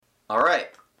All right.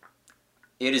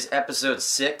 It is episode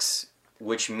 6,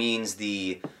 which means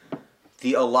the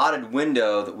allotted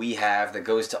window that we have that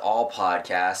goes to all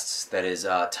podcasts, that is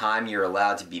time you're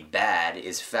allowed to be bad,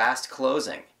 is fast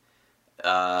closing.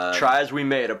 Try as we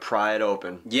may to pry it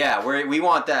open. Yeah, we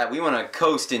want that. We want to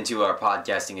coast into our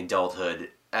podcasting adulthood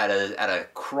at a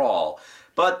crawl.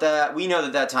 But we know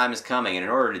that time is coming, and in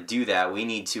order to do that, we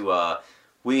need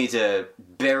to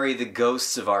bury the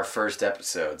ghosts of our first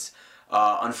episodes.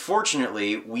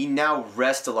 Unfortunately, we now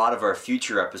rest a lot of our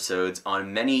future episodes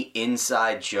on many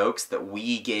inside jokes that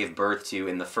we gave birth to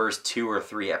in the first 2 or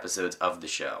 3 episodes of the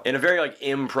show. In a very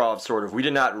improv sort of. We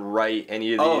did not write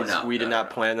any of these. No, we did not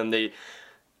plan them.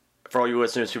 For all you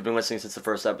listeners who've been listening since the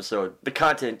first episode, the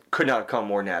content could not have come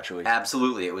more naturally.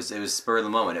 Absolutely, it was spur of the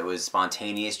moment. It was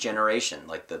spontaneous generation,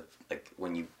 like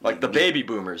when you the baby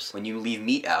boomers. When you leave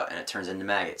meat out and it turns into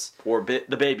maggots, or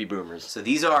the baby boomers. So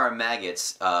these are our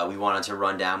maggots. We wanted to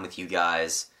run down with you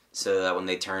guys so that when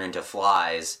they turn into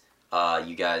flies,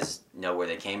 you guys know where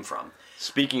they came from.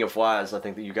 Speaking of flies, I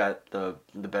think that you got the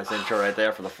best intro right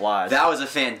there for the flies. That was a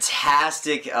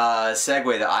fantastic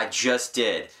segue that I just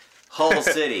did. Hull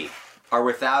City are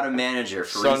without a manager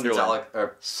for reasons.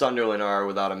 Sunderland are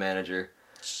without a manager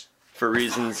for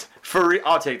reasons.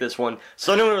 I'll take this one.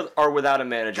 Sunderland are without a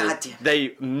manager.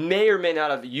 They may or may not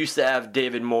have used to have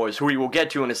David Moyes, who we will get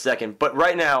to in a second. But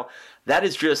right now, that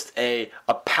is just a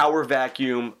power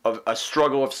vacuum of a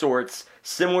struggle of sorts,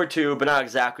 similar to, but not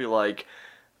exactly like,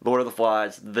 Lord of the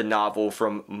Flies, the novel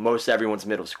from most everyone's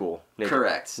middle school.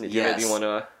 Correct. Yes. Maybe you want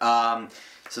to...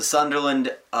 So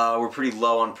Sunderland were pretty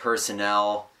low on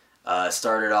personnel.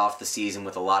 Started off the season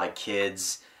with a lot of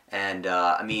kids, and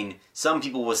some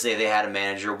people will say they had a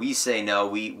manager. We say no.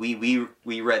 We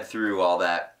read through all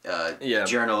that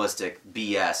journalistic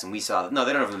BS, and we saw that no,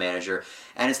 they don't have a manager.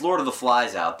 And it's Lord of the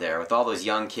Flies out there with all those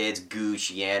young kids: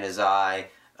 Gooch, Januzaj,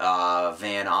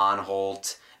 Van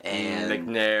Aanholt. And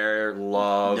McNair,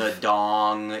 Love,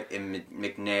 Nadong,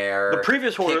 McNair,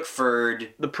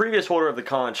 Pickford. The previous holder of the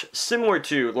conch, similar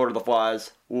to Lord of the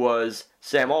Flies, was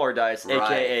Sam Allardyce, right.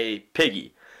 A.k.a.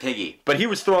 Piggy. But he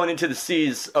was thrown into the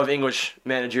seas of English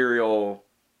managerial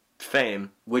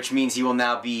fame. Which means he will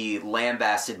now be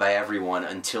lambasted by everyone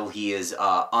until he is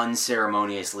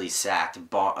unceremoniously sacked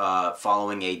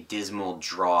following a dismal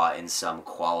draw in some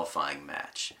qualifying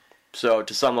match. So,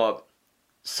 to sum up,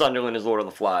 Sunderland is Lord of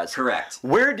the Flies. Correct.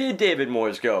 Where did David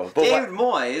Moyes go? David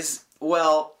Moyes,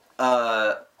 well,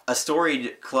 a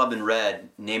storied club in red,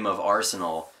 name of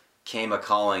Arsenal, came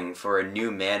a-calling for a new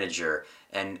manager,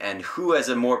 and who has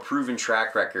a more proven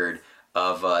track record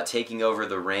of taking over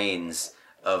the reins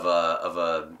of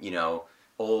a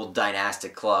old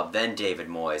dynastic club than David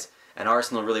Moyes. And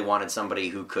Arsenal really wanted somebody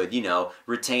who could,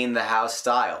 retain the house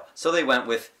style. So they went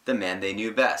with the man they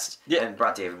knew best, and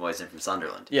brought David Moyes in from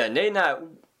Sunderland. Yeah,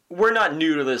 we're not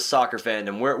new to this soccer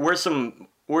fandom.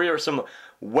 We are some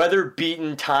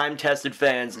weather-beaten, time-tested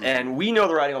fans, and we know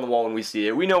the writing on the wall when we see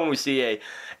it. We know when we see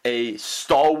a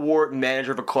stalwart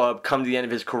manager of a club come to the end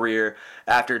of his career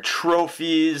after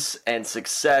trophies and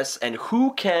success, and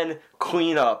who can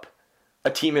clean up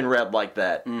a team in red like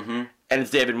that? Mm-hmm. And it's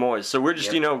David Moyes. So we're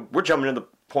just, we're jumping to the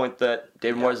point that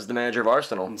David Moyes is the manager of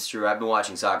Arsenal. It's true. I've been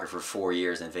watching soccer for 4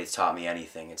 years, and if it's taught me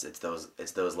anything, it's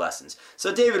those lessons.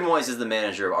 So David Moyes is the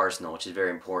manager of Arsenal, which is very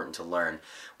important to learn.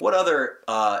 What other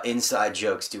inside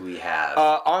jokes do we have?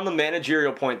 On the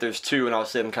managerial point, there's 2, and I'll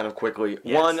say them kind of quickly.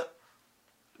 Yes.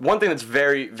 One thing that's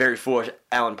very, very foolish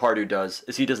Alan Pardew does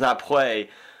is he does not play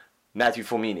Matthew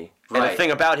Flamini. Right. And the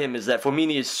thing about him is that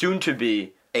Flamini is soon to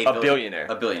be a billionaire.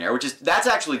 A billionaire, that's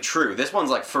actually true. This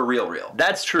one's for real.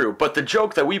 That's true, but the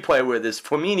joke that we play with is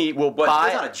Flamini will buy... But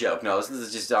it's not a joke, no. This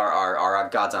is just our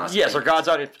God's honest opinion. Yes, our God's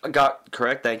honest...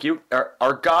 Correct, thank you.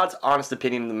 Our God's honest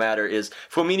opinion of the matter is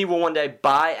Flamini will one day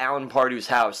buy Alan Pardew's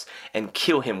house and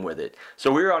kill him with it.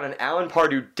 So we're on an Alan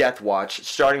Pardew death watch,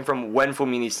 starting from when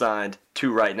Flamini signed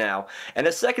to right now. And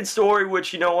a second story,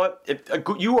 which, you know what?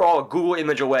 You are all a Google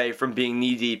image away from being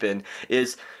knee-deep in,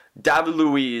 is... David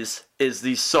Luiz is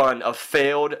the son of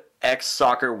failed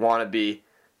ex-soccer wannabe,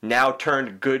 now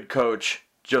turned good coach,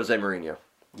 Jose Mourinho.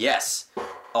 Yes.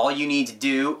 All you need to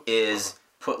do is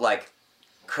put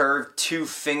curved 2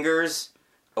 fingers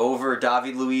over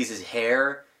David Luiz's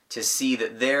hair to see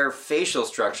that their facial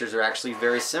structures are actually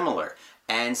very similar.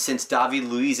 And since David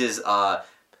Luiz's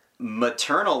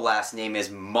maternal last name is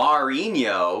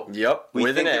Marinho,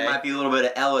 we think there might be a little bit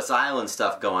of Ellis Island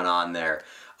stuff going on there.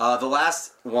 The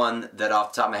last one that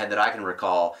off the top of my head that I can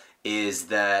recall is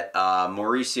that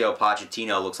Mauricio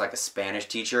Pochettino looks like a Spanish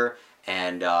teacher,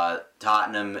 and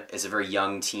Tottenham is a very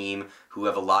young team who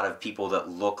have a lot of people that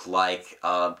look like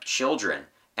children.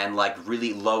 and like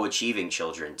really low achieving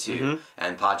children too.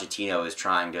 And Pochettino is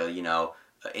trying to,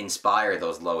 inspire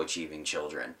those low achieving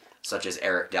children, such as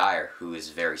Eric Dyer, who is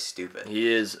very stupid.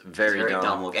 He is very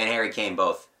dumb. And Harry Kane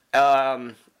both.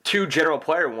 Two general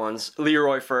player ones.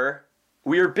 Leroy Fer.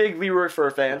 We are big Leroy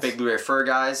Fer fans. Big Leroy Fer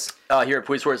guys. Here at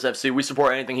Police Sports FC, we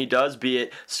support anything he does, be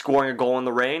it scoring a goal in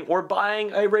the rain or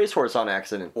buying a racehorse on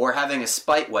accident. Or having a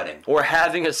spite wedding.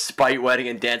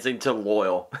 And dancing to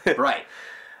Loyal. Right.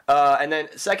 And then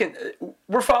second,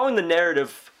 we're following the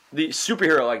narrative, the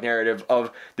superhero-like narrative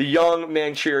of the young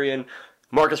Manchurian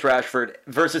Marcus Rashford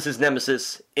versus his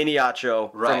nemesis,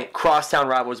 Iniacho, from crosstown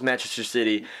rivals Manchester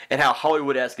City, and how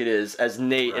Hollywood-esque it is as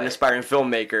Nate, an aspiring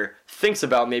filmmaker, thinks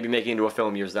about maybe making it into a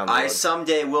film years down the road. I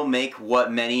someday will make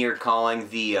what many are calling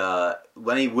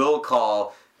many will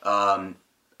call Bend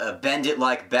It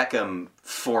Like Beckham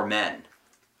for men.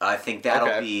 I think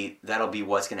that'll be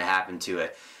what's going to happen to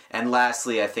it. And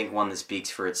lastly, I think one that speaks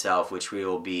for itself, which we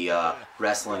will be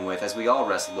wrestling with, as we all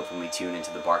wrestle with when we tune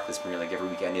into the Barclays Premier League every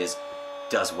weekend, is,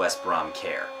 does West Brom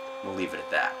care? We'll leave it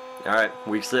at that. All right,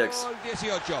 week 6.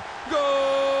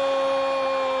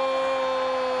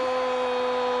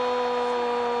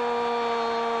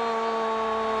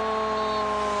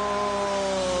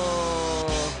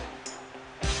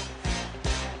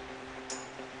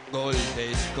 Goal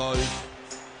des Golf,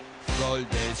 Goal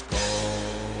des Golf,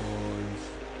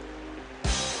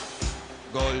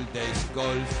 Goal des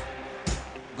Golf,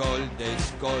 Goal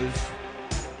des Golf,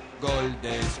 Goal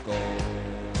des Golf.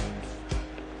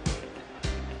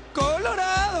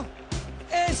 Colorado,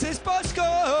 ese es Post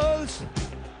Goals,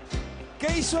 que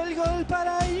hizo el gol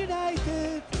para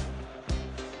United.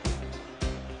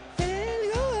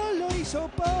 El gol lo hizo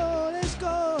por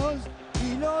Scholes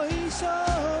y lo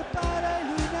hizo para el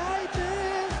United.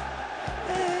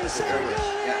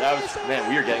 Man,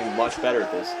 we are getting much better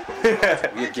at this.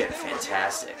 We are getting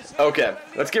fantastic. Okay,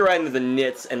 let's get right into the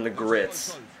nits and the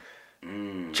grits.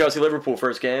 Chelsea-Liverpool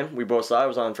first game. We both saw it. It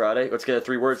was on Friday. Let's get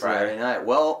 3 words Friday in there. night.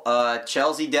 Well,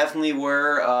 Chelsea definitely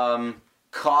were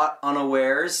caught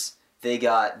unawares. They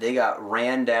got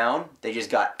ran down. They just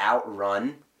got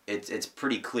outrun. It's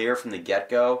pretty clear from the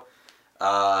get-go.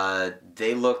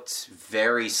 They looked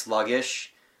very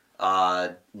sluggish.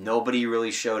 Nobody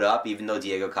really showed up, even though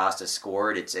Diego Costa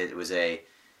scored. It was a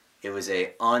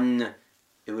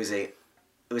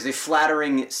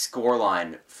flattering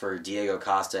scoreline for Diego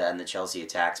Costa and the Chelsea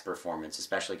attack's performance,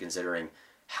 especially considering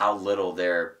how little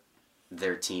their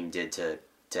team did to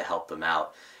help them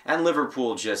out. And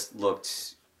Liverpool just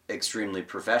looked extremely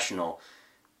professional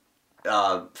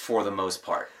for the most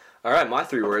part. All right, my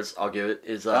 3 words I'll give it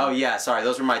is... sorry,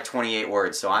 those were my 28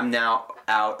 words, so I'm now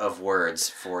out of words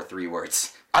for 3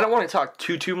 words. I don't want to talk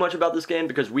too much about this game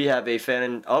because we have a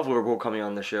fan of Liverpool coming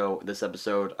on the show this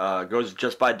episode. Goes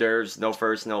just by Durs, no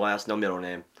first, no last, no middle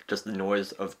name. Just the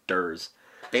noise of Durs.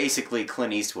 Basically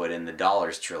Clint Eastwood in the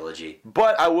Dollars trilogy.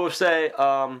 But I will say,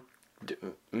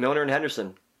 Milner and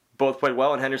Henderson both played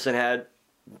well, and Henderson had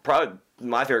probably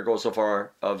my favorite goal so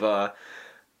far of the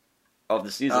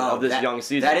season, young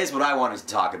season. That is what I wanted to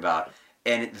talk about.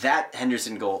 And that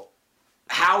Henderson goal,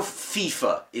 how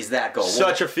FIFA is that goal?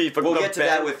 Such a FIFA. We'll get to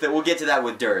that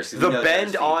with Durs. The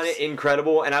bend on it,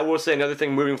 incredible. And I will say another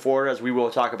thing moving forward, as we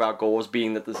will talk about goals,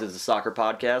 being that this is a soccer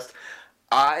podcast.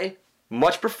 I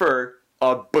much prefer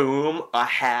a boom, a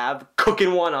have,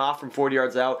 cooking one off from 40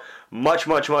 yards out, much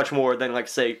more than, like,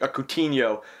 say, a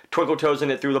Coutinho, twinkle toes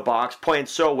in it through the box, playing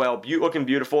so well, looking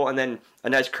beautiful, and then a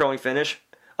nice curling finish.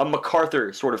 A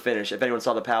MacArthur sort of finish, if anyone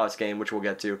saw the Palace game, which we'll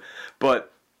get to.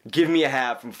 But give me a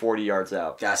half from 40 yards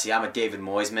out. Yeah, see, I'm a David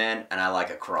Moyes man, and I like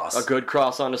a cross. A good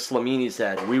cross onto Slamini's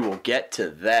head. We will get to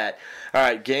that. All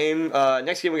right,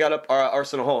 next game we got up,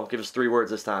 Arsenal Hull. Give us 3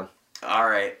 words this time. All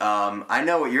right, I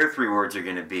know what your 3 words are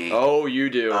going to be. Oh,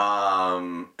 you do.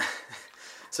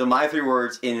 So my 3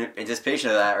 words in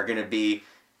anticipation of that are going to be,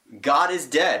 God is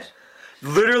dead.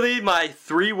 Literally, my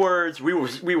 3 words. We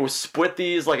will split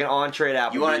these like an entree at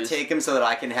Applebee's. You want to take them so that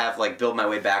I can build my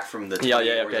way back from the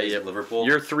at Liverpool?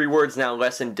 Your 3 words now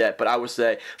less in debt, but I would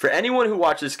say for anyone who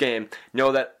watched this game,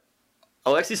 know that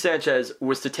Alexis Sanchez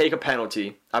was to take a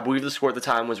penalty. I believe the score at the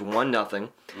time was 1-0.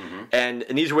 Mm-hmm. And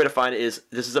an easy way to find it is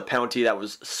this is a penalty that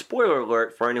was, spoiler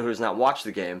alert for anyone who has not watched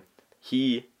the game,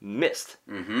 he missed.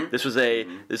 Mm-hmm. This is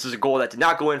a goal that did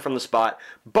not go in from the spot.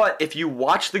 But if you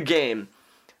watch the game,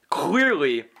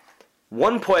 clearly,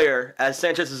 one player, as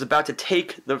Sanchez is about to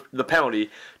take the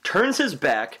penalty, turns his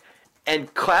back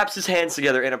and claps his hands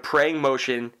together in a praying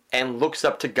motion and looks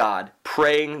up to God,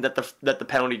 praying that the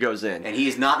penalty goes in. And he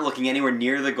is not looking anywhere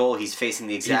near the goal. He's facing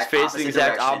the exact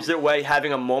opposite way,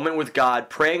 having a moment with God,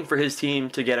 praying for his team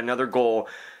to get another goal.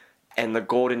 and the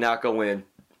goal did not go in.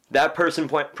 That person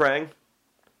praying,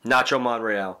 Nacho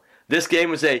Monreal. This game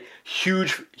was a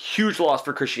huge, huge loss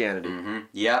for Christianity.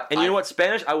 Yeah. And you know what?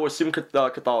 Spanish, I will assume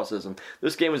Catholicism.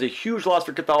 This game was a huge loss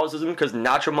for Catholicism because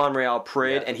Nacho Monreal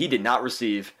prayed and he did not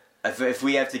receive. If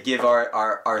we have to give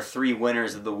our 3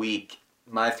 winners of the week,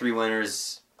 my 3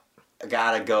 winners, I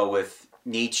gotta go with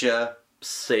Nietzsche,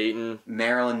 Satan,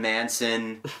 Marilyn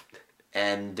Manson,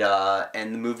 and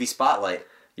the movie Spotlight.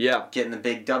 Yeah. Getting the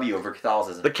big W over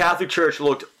Catholicism. The Catholic Church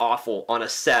looked awful on a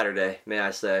Saturday, may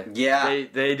I say. Yeah.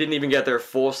 They didn't even get their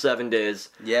full 7 days.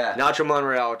 Yeah. Nacho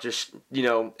Monreal just,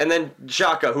 and then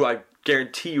Xhaka, who I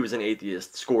guarantee was an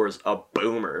atheist, scores a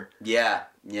boomer. Yeah.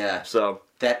 So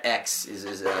That X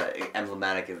is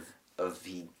emblematic of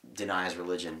he denies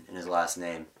religion in his last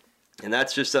name. And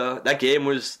that's just, that game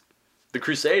was the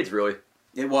Crusades, really.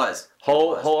 It was.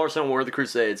 Whole Arsenal were the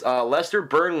Crusades. Leicester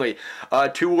Burnley.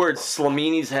 2 words,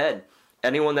 Slamini's head.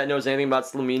 Anyone that knows anything about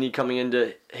Slamini coming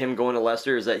into him going to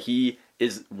Leicester is that he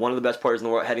is one of the best players in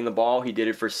the world heading the ball. He did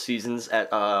it for seasons at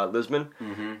Lisbon.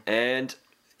 And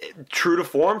true to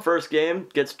form, first game,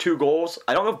 gets 2 goals.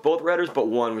 I don't know if both were headers, but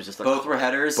one was just like... Both were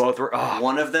headers. Both were...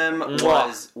 One of them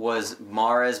was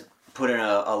Mahrez put in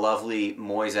a lovely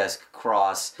Moyes-esque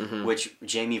cross, which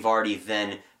Jamie Vardy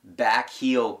then back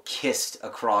heel kissed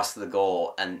across the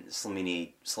goal, and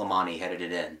Slimani headed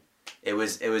it in. It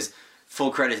was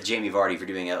full credit to Jamie Vardy for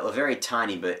doing a very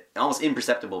tiny but almost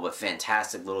imperceptible but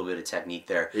fantastic little bit of technique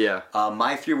there. Yeah.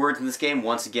 My 3 words in this game,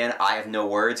 once again, I have no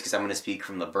words because I'm going to speak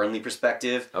from the Burnley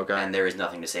perspective. Okay. And there is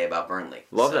nothing to say about Burnley.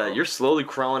 Love that. You're slowly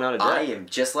crawling out of debt. I am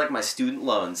just like my student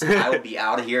loans. I will be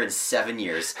out of here in 7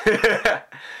 years.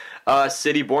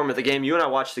 City Bournemouth, a game you and I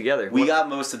watched together. We got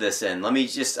most of this in. I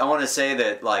want to say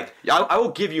that, like... I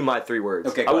will give you my 3 words.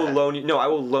 Okay, I go will ahead. loan you... No, I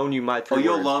will loan you my 3 words.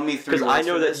 Oh, you'll loan me 3 words Because I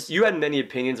know for that this? you had many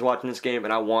opinions watching this game,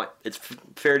 and it's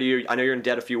fair to you. I know you're in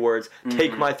debt a few words.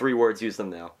 Take my 3 words, use them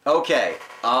now. Okay.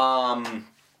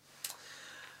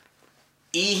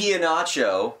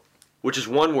 Iheanacho. Which is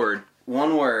 1 word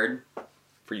 1 word.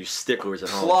 for you sticklers at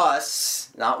home. Plus,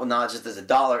 not just as a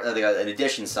dollar, an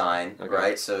addition sign, Okay.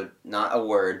 right? So not a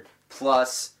word.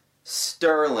 Plus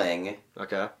Sterling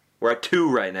Okay. We're at 2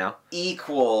 right now.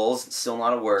 equals, still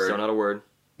not a word, Still not a word.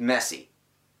 Messi.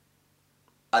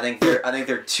 I think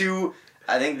they're 2.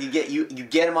 I think you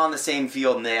get them on the same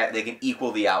field and they can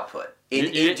equal the output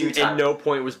in due time. At no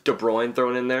point was De Bruyne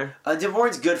thrown in there. De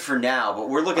Bruyne's good for now, but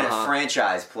we're looking at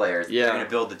franchise players that Yeah. they're going to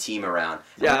build the team around.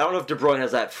 Yeah, I don't know if De Bruyne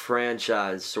has that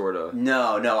franchise sort of.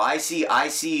 No. I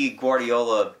see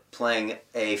Guardiola playing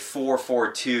a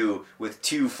 4-4-2 with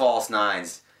 2 false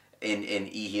 9s in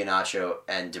Iheanacho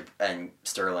and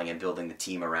Sterling and building the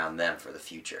team around them for the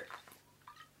future.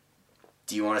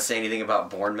 Do you want to say anything about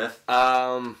Bournemouth?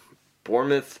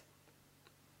 Bournemouth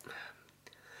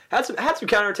had some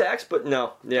counterattacks, but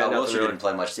no. Yeah, nothing Wilshere really. didn't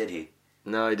play much, did he?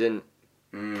 No, he didn't.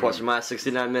 Plus or minus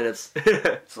 69 minutes.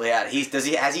 So yeah, I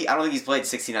don't think he's played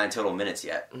 69 total minutes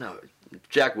yet. No,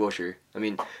 Jack Wilshere. I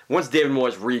mean, once David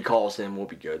Moyes recalls him, we'll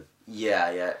be good.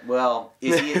 Yeah. Well,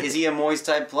 is he a Moyes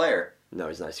type player? No,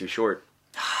 he's not. He's too short.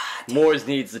 Moyes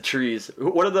needs the trees.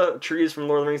 What are the trees from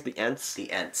Lord of the Rings? The Ents?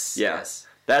 The Ents. Yeah. Yes.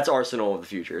 That's Arsenal of the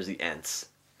future, is the Ents.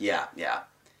 Yeah.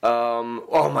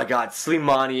 Oh my God,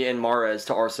 Slimani and Mahrez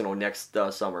to Arsenal next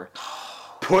summer.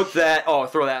 Throw that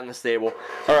in the stable.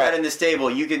 All Right right, in the stable.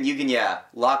 You can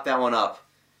lock that one up.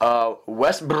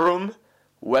 West Brom,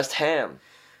 West Ham.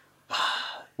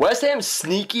 West Ham's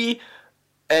sneaky,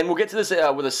 and we'll get to this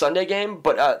with a Sunday game,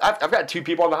 but I've got 2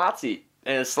 people on the hot seat,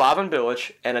 and it's Slaven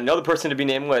Bilic and another person to be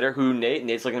named later, who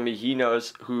Nate's looking at me, he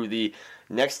knows who the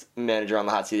next manager on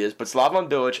the hot seat is, but Slaven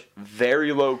Bilic,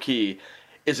 very low-key,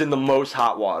 is in the most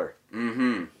hot water.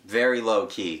 Very low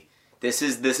key. This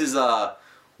is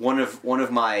one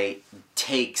of my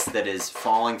takes that is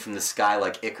falling from the sky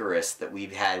like Icarus, that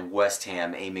we've had West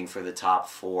Ham aiming for the top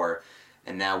 4,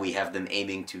 and now we have them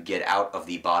aiming to get out of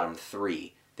the bottom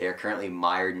 3. They are currently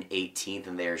mired in 18th,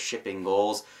 and they are shipping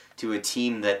goals to a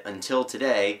team that until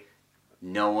today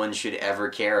no one should ever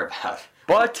care about.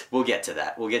 But We'll get to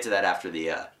that. We'll get to that after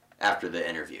the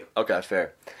interview. okay,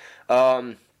 fair.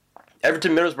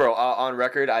 Everton Middlesbrough, on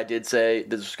record, I did say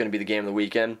this was going to be the game of the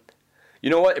weekend.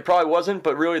 You know what? It probably wasn't,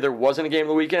 but really there wasn't a game of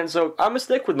the weekend, so I'm going to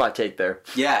stick with my take there.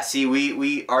 Yeah, see,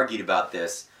 we argued about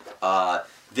this.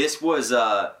 This was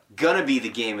going to be the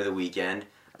game of the weekend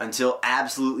until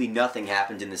absolutely nothing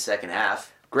happened in the second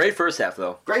half. Great first half,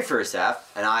 though. Great first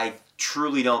half, and I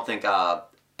truly don't think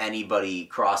anybody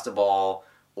crossed a ball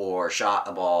or shot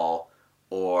a ball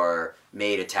or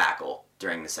made a tackle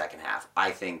during the second half.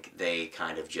 I think they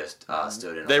kind of just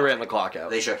stood in. They ran the clock out.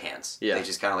 They shook hands. Yeah. They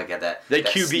just kind of like had that. They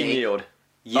that QB snake- kneeled.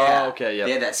 Yeah. Oh, okay, yeah.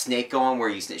 They had that snake going where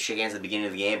you shake hands at the beginning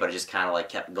of the game, but it just kind of like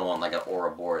kept going like an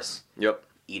Ouroboros Yep.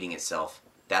 eating itself.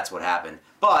 That's what happened.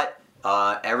 But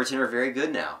Everton are very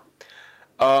good now.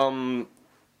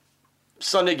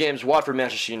 Sunday games, Watford,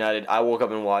 Manchester United. I woke up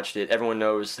and watched it. Everyone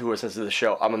knows who listens to the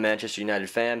show. I'm a Manchester United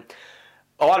fan.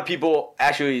 A lot of people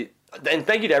actually, and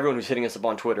thank you to everyone who's hitting us up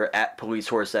on Twitter at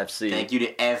PoliceHorseFC. Thank you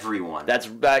to everyone. That's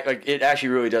back. Like, it actually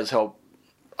really does help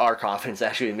our confidence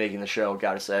actually in making the show.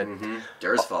 Gotta say,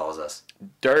 Durs follows us.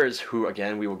 Durs, who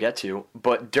again we will get to,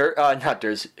 but not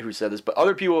Durs who said this, but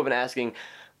other people have been asking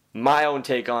my own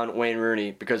take on Wayne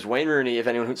Rooney, because Wayne Rooney, if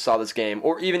anyone who saw this game,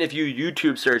 or even if you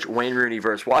YouTube search Wayne Rooney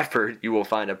versus Watford, you will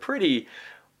find a pretty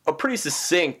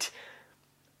succinct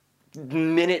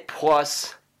minute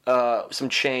plus some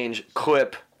change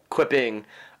clipping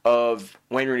of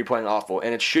Wayne Rooney playing awful,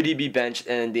 and it's should he be benched?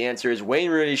 And the answer is Wayne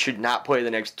Rooney should not play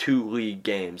the next 2 league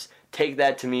games. Take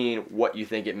that to mean what you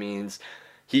think it means.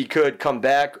 He could come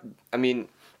back. I mean,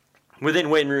 within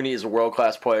Wayne Rooney is a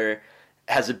world-class player.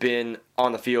 Has it been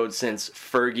on the field since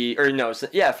Fergie? Or no,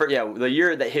 the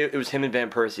year that it was him and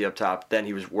Van Persie up top, then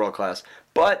he was world-class.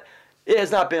 But it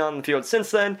has not been on the field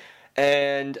since then,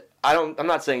 and I'm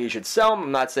not saying you should sell him.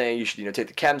 I'm not saying you should take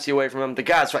the captaincy away from him. The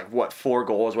guy's like, 4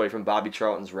 goals away from Bobby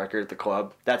Charlton's record at the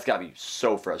club. That's got to be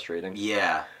so frustrating.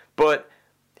 Yeah. But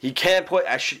he can't play.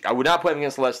 I would not play him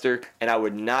against Leicester, and I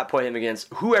would not play him against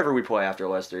whoever we play after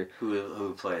Leicester.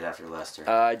 Who played after Leicester?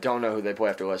 I don't know who they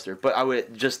play after Leicester, but I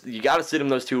would you got to sit him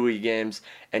those 2 league games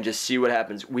and just see what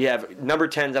happens. We have number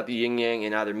 10s at the yin yang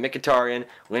in either Mkhitaryan,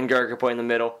 Lingard can play in the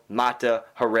middle, Mata,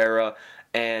 Herrera,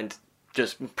 and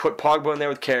just put Pogba in there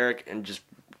with Carrick and just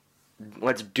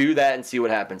let's do that and see what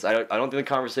happens. I don't think the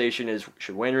conversation is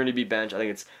should Wayne Rooney be benched. I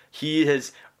think it's he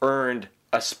has earned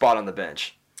a spot on the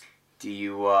bench. Do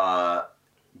you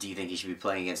think he should be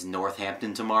playing against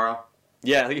Northampton tomorrow?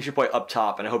 Yeah, I think he should play up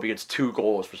top, and I hope he gets 2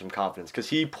 goals for some confidence because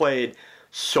he played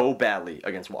so badly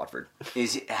against Watford.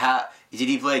 Did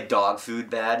he play dog food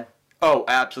bad? Oh,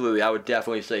 absolutely. I would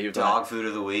definitely say he was dog food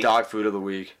of the week. Dog food of the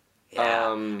week.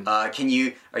 Yeah.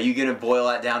 Are you gonna boil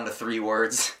that down to 3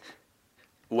 words?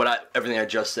 Everything I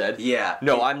just said? Yeah.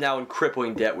 No, I'm now in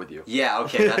crippling debt with you. Yeah.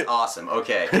 Okay, that's awesome.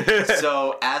 Okay,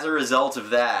 so as a result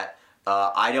of that,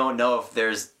 I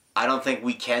don't think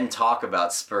we can talk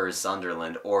about Spurs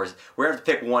Sunderland, or we're gonna have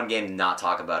to pick one game to not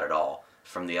talk about at all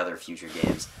from the other future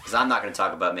games, because I'm not going to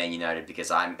talk about Man United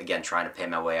because I'm again trying to pay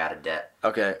my way out of debt.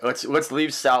 Okay, let's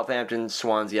leave Southampton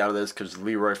Swansea out of this because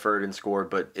Leroy Ferdinand scored,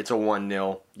 but it's a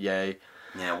 1-0. Yay.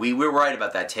 Yeah, we were right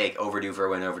about that take. Overdue for a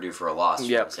win, overdue for a loss.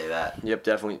 Yep. Say that. Yep,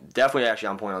 definitely actually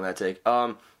on point on that take.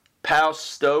 Palace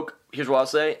Stoke. Here's what I'll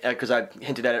say because I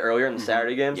hinted at it earlier in the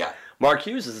Saturday games. Yeah. Mark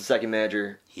Hughes is the second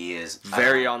manager. He is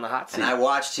very on the hot seat. And I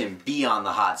watched him be on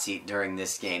the hot seat during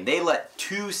this game. They let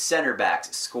 2 center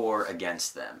backs score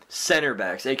against them. Center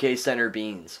backs, a.k.a. center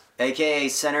beans. A.k.a.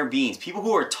 center beans. People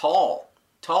who are tall.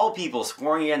 Tall people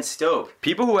scoring against Stoke.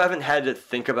 People who haven't had to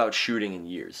think about shooting in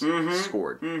years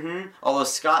scored. Mm-hmm. Although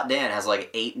Scott Dan has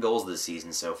like 8 goals this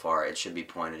season so far, it should be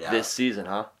pointed out. This season,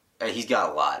 huh? He's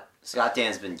got a lot. Scott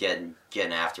Dan's been getting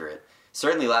after it.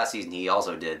 Certainly last season he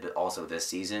also did, but also this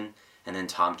season. And then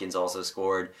Tompkins also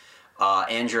scored.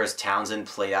 Andros Townsend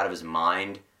played out of his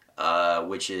mind,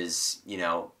 which is,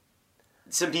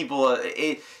 some people...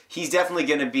 he's definitely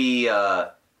going to be...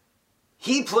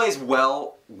 he plays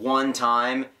well one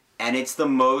time, and it's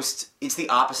the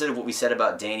opposite of what we said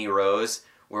about Danny Rose,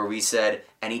 where we said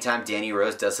anytime Danny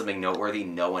Rose does something noteworthy,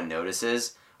 no one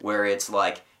notices. Where it's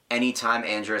like... anytime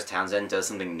Andros Townsend does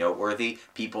something noteworthy,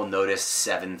 people notice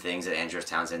 7 things that Andros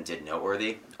Townsend did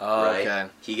noteworthy. Oh, right? okay.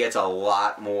 He gets a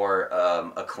lot more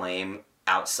acclaim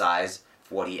outsized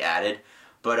for what he added.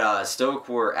 But Stoke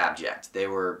were abject. They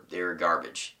were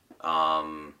garbage.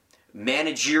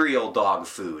 Managerial dog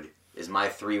food is my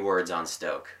 3 words on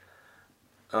Stoke.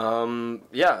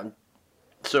 Yeah.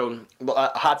 So,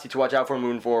 hot seat to watch out for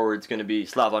moving forward is going to be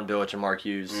Slavan Bilic and Mark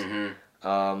Hughes.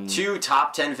 Mm-hmm. 2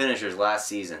 top 10 finishers last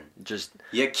season.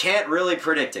 You can't really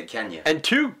predict it, can you? And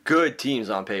 2 good teams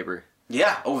on paper.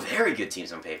 Yeah. Oh, very good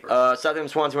teams on paper. Southampton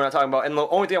Swansea we're not talking about. And the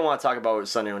only thing I want to talk about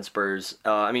is Sunderland Spurs.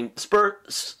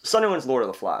 Sunderland's Lord of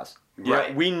the Flies.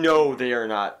 Right. We know they are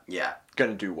not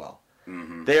going to do well.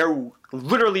 Mm-hmm. They are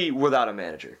literally without a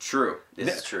manager. True.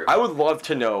 This is true. I would love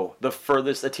to know the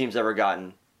furthest a team's ever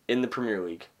gotten in the Premier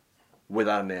League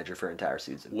without a manager for an entire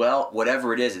season. Well,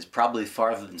 whatever it is, it's probably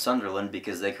farther than Sunderland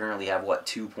because they currently have,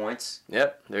 2 points?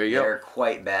 Yep, there you go. They're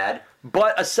quite bad.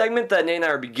 But a segment that Nate and I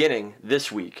are beginning this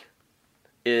week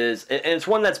is, and it's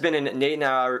one that's been in Nate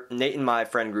and my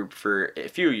friend group for a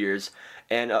few years,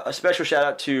 and a special shout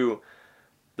out to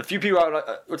the few people,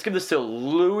 let's give this to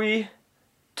Louis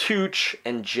Tooch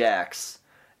and Jax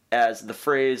as the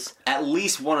phrase, At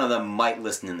least one of them might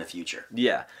listen in the future.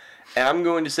 yeah. And I'm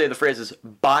going to say the phrase is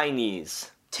by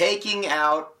knees. Taking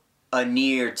out a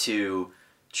knee or two,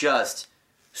 just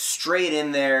straight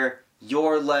in there,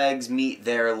 your legs meet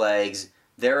their legs,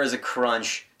 there is a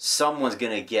crunch, someone's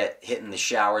going to get hit in the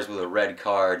showers with a red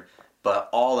card, but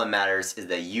all that matters is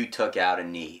that you took out a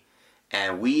knee.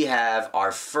 And we have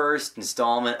our first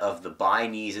installment of the By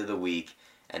Knees of the Week,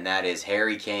 and that is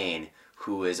Harry Kane,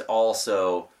 who is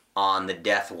also on the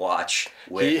death watch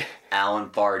with Alan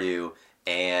Pardew,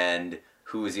 and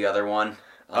who is the other one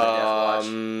on the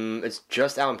death watch? It's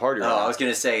just Alan Pardew. Oh, I was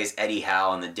going to say, is Eddie Howe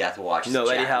on the death watch? No,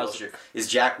 Eddie Howe's... Is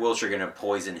Jack Wilshere going to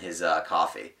poison his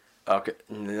coffee? Okay,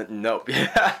 no,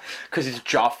 because he's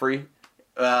Joffrey.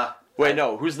 Wait,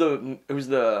 no, who's the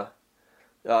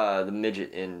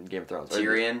midget in Game of Thrones?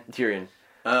 Tyrion. Tyrion.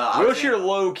 Wilshere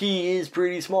low key is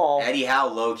pretty small. Eddie Howe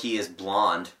low key is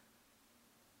blonde.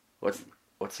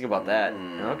 Let's think about that.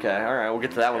 Okay, all right, we'll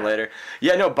get to that one later.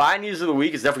 Yeah, no, by knees of the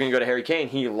week is definitely going to go to Harry Kane.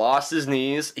 He lost his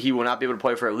knees. He will not be able to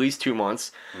play for at least 2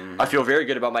 months. I feel very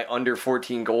good about my under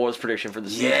 14 goals prediction for the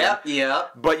season.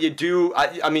 Yep. But you do,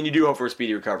 you do hope for a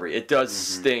speedy recovery. It does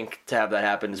stink to have that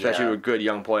happen, especially to a good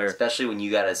young player. Especially when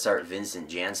you got to start Vincent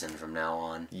Janssen from now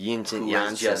on. Vincent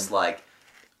Janssen. Was just like,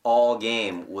 all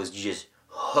game was just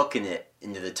hooking it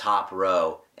into the top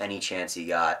row any chance he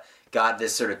got. Got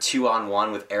this sort of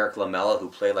 2-on-1 with Eric Lamela, who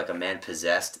played like a man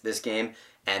possessed this game,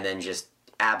 and then just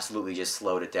absolutely just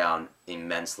slowed it down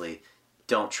immensely.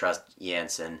 Don't trust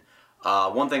Janssen.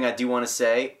 One thing I do want to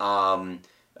say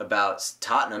about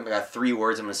Tottenham, I got 3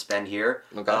 words I'm going to spend here.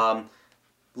 Okay.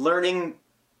 Learning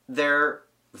their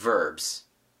verbs.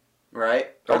 Right?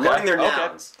 They're learning their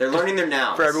nouns. They're learning their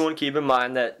nouns. For everyone, keep in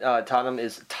mind that Tottenham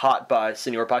is taught by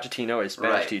Senor Pochettino, a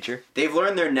Spanish teacher. They've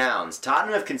learned their nouns.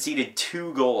 Tottenham have conceded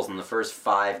 2 goals in the first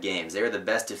 5 games. They're the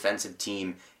best defensive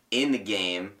team in the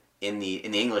game, in the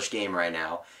English game right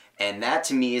now. And that,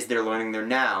 to me, is they're learning their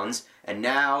nouns. And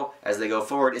now, as they go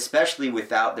forward, especially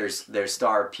without their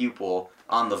star pupil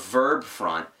on the verb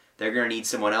front, they're going to need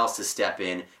someone else to step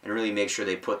in and really make sure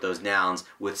they put those nouns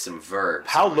with some verbs.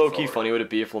 How low-key funny would it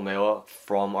be if Lamela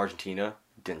from Argentina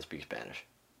didn't speak Spanish?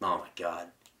 Oh, my God.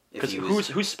 Because who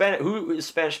is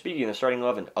Spanish-speaking in the starting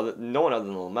 11? No one other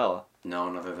than Lamela. No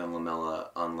one other than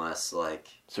Lamela, unless, like...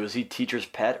 So is he teacher's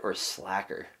pet or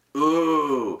slacker?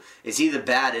 Ooh, is he the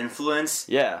bad influence?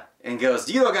 Yeah. And goes,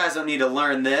 you guys don't need to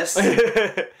learn this.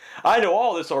 I know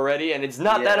all this already, and it's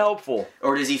not that helpful.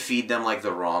 Or does he feed them, like,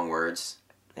 the wrong words?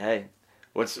 Hey,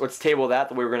 let's table that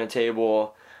the way we're going to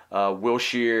table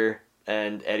Wilshere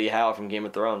and Eddie Howe from Game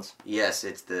of Thrones. Yes,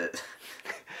 it's the...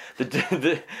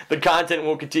 the content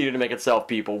will continue to make itself,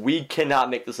 people. We cannot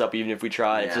make this up even if we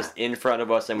try. Yeah. It's just in front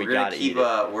of us, and we got to eat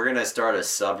it. We're going to start a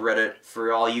subreddit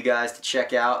for all you guys to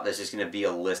check out. There's just going to be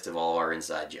a list of all of our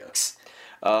inside jokes.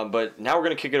 But now we're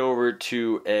going to kick it over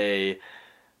to an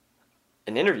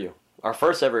interview. Our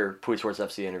first ever Pui Sports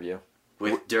FC interview.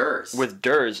 With Durs. With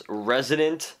Durs,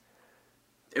 resident...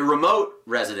 Remote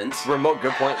resident.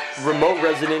 Good point. Remote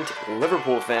resident,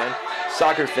 Liverpool fan,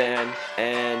 soccer fan,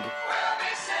 and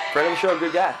friend of the show,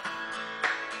 good guy.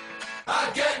 I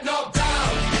get knocked down,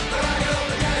 but I get up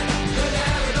again. You're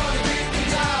never gonna keep me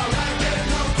down. I get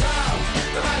knocked down,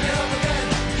 but I get up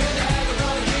again. You're never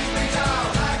gonna keep me down.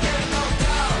 I get knocked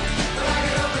down, but I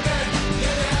get up again.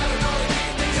 You're never gonna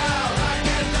keep me down. I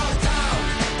get knocked down,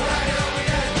 but I get up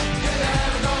again. You're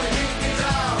never gonna keep me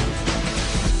down.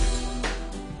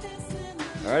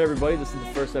 All right, everybody, this is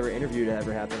the first ever interview to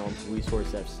ever happen on Police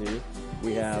Horse FC.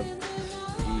 We have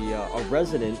a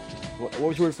resident. What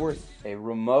was your word for it? A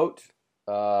remote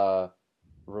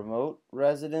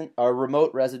resident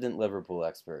Liverpool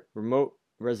expert. Remote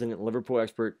resident Liverpool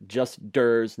expert. Just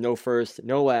Durs. No first,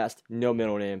 no last, no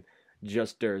middle name.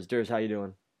 Just Durs. Durs, how you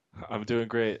doing? I'm doing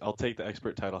great. I'll take the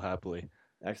expert title happily.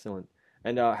 Excellent.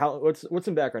 And what's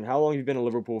some background? How long have you been a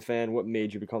Liverpool fan? What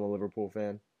made you become a Liverpool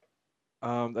fan?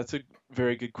 That's a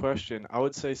very good question. I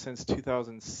would say since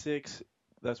 2006.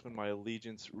 That's when my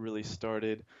allegiance really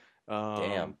started.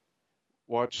 Damn.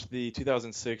 Watched the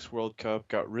 2006 World Cup,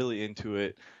 got really into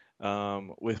it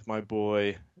with my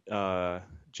boy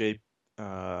Jay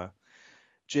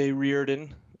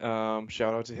Reardon.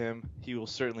 Shout out to him. He will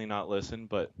certainly not listen,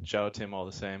 but shout out to him all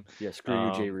the same. Yeah, screw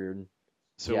you, Jay Reardon.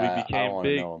 So we became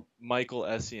big Michael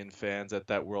Essien fans at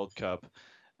that World Cup.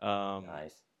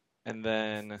 Nice. And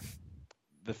then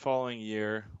the following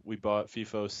year, we bought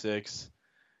FIFA 06.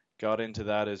 Got into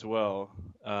that as well,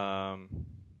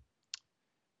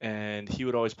 and he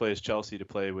would always play as Chelsea to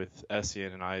play with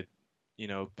Essien, and I,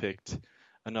 picked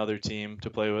another team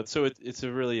to play with. So it's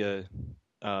a really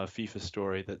FIFA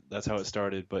story. That's how it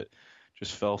started, but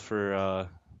just fell for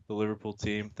the Liverpool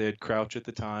team. They had Crouch at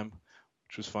the time,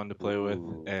 which was fun to play with,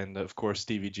 and of course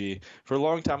Stevie G. For a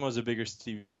long time, I was a bigger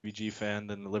Stevie G fan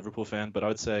than the Liverpool fan, but I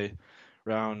would say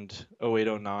around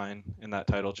 08-09 in that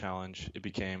title challenge, it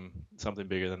became something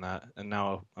bigger than that, and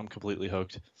now I'm completely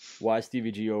hooked. Why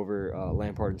Stevie G over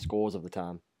Lampard and Scholes of the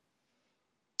time?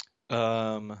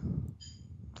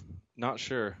 Not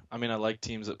sure. I mean, I like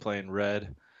teams that play in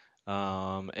red.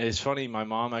 And it's funny, my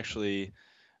mom actually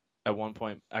at one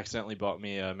point accidentally bought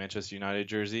me a Manchester United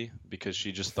jersey because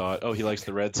she just thought, oh, he likes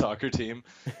the red soccer team.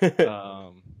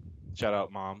 Shout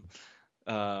out, Mom.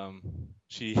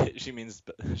 She means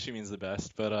the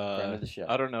best, but Friend of the show.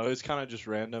 I don't know. It was kind of just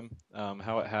random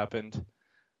how it happened.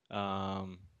 But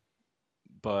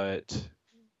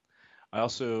I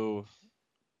also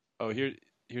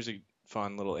here's a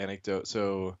fun little anecdote.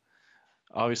 So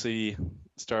obviously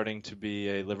starting to be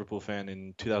a Liverpool fan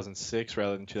in 2006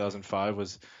 rather than 2005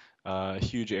 was a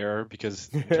huge error because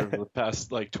in terms of the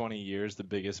past like 20 years, the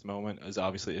biggest moment is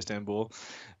obviously Istanbul.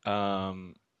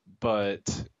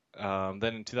 But then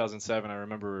in 2007, I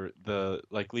remember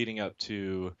leading up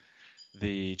to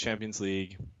the Champions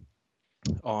League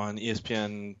on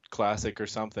ESPN Classic or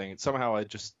something. Somehow I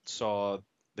just saw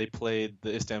they played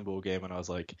the Istanbul game and I was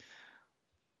like,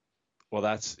 well,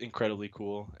 that's incredibly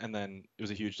cool. And then it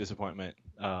was a huge disappointment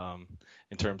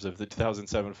in terms of the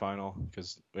 2007 final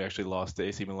because we actually lost to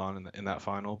AC Milan in that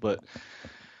final. But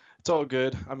it's all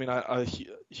good. I mean, I'm a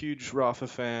huge Rafa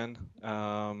fan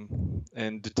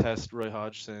and detest Roy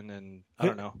Hodgson. And I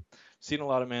don't know. Seen a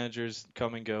lot of managers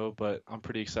come and go, but I'm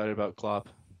pretty excited about Klopp.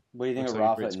 What do you think Looks of like a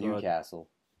Rafa great at squad. Newcastle?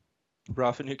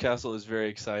 Rafa Newcastle is very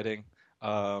exciting.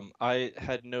 I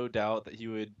had no doubt that he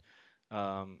would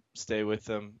stay with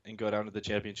them and go down to the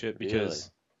championship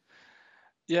because,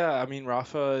 yeah, I mean,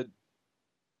 Rafa,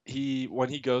 when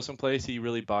he goes someplace, he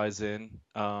really buys in.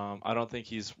 I don't think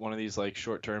he's one of these like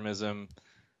short-termism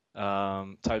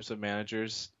types of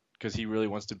managers because he really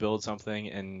wants to build something.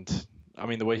 And I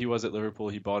mean, the way he was at Liverpool,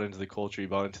 he bought into the culture, he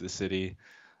bought into the city,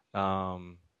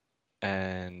 and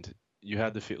you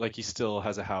had the feel like he still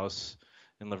has a house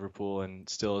in Liverpool and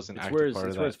still is an active part of that.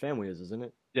 It's where his family is, isn't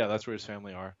it? Yeah, that's where his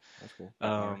family are. That's cool.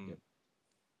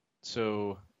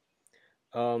 So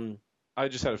I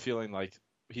just had a feeling like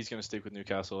he's going to stick with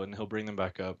Newcastle and he'll bring them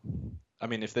back up. I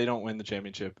mean, if they don't win the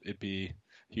championship, it'd be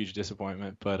a huge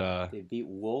disappointment. But they beat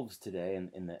Wolves today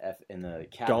in the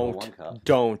Capital One Cup.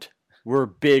 Don't. We're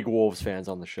big Wolves fans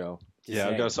on the show. Yeah,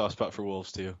 I've got a soft spot for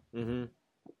Wolves too. Mm-hmm.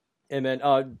 And then,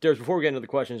 before we get into the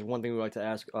questions, one thing we like to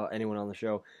ask anyone on the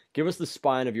show: give us the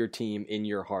spine of your team in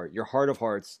your heart of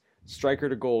hearts, striker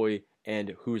to goalie,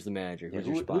 and who's the manager? Who's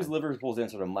your spine? Who's Liverpool's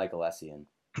answer to Michael Essien?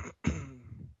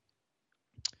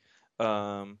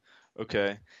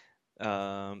 Okay.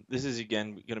 This is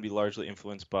again going to be largely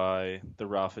influenced by the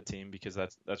Rafa team because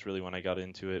that's really when I got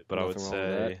into it. But I would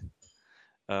say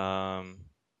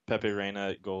Pepe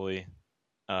Reina at goalie.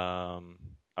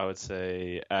 I would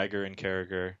say Agger and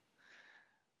Carragher,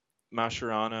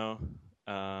 Mascherano,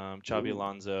 Xabi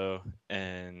Alonso,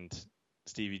 and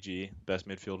Stevie G, best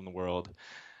midfield in the world.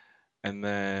 And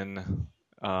then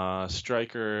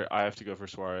striker, I have to go for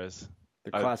Suarez.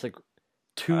 The classic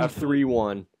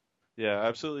 2-3-1. Yeah, I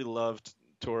absolutely loved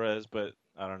Torres, but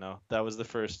I don't know. That was the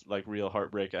first like real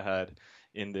heartbreak I had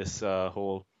in this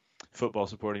whole football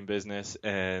supporting business.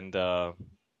 And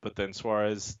but then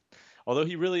Suarez, although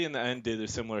he really in the end did a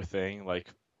similar thing, like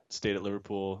stayed at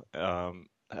Liverpool,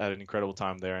 had an incredible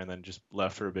time there, and then just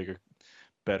left for a bigger,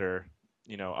 better,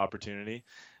 opportunity.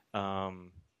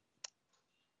 Somehow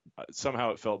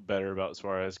it felt better about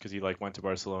Suarez because he like went to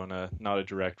Barcelona, not a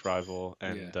direct rival,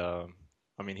 and I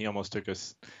mean he almost took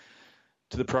us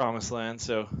to the promised land.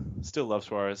 So still love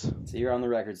Suarez. So you're on the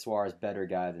record, Suarez better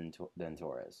guy than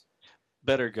Torres.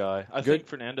 Better guy. I think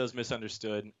Fernando's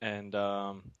misunderstood, and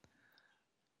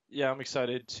yeah, I'm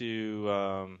excited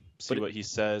to see what he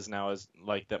says now as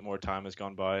like that more time has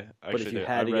gone by. Actually, but if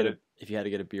you had to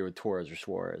get a beer with Torres or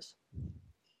Suarez?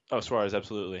 Oh, Suarez,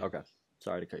 absolutely. Okay.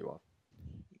 Sorry to cut you off.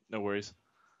 No worries.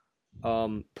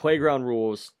 Playground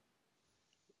rules.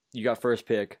 You got first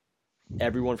pick.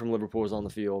 Everyone from Liverpool is on the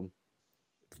field.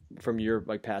 From your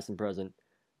like past and present.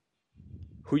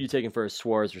 Who you taking first,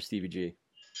 Suarez or Stevie G?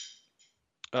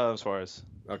 Suarez.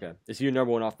 Okay. Is he your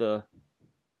number one off the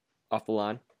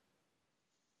line?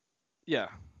 Yeah.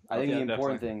 I think the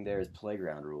important thing there is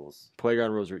playground rules.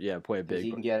 Playground rules play a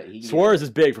big. Suarez is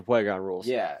big for playground rules.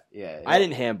 Yeah. I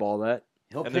didn't handball that.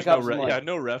 He'll pick up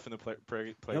no ref in the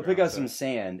playground. He'll pick up some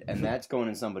sand, and that's going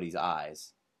in somebody's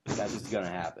eyes. That's just gonna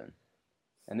happen,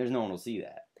 and there's no one will see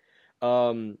that.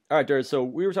 All right, Durs. So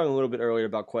we were talking a little bit earlier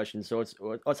about questions. So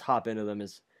let's hop into them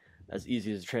as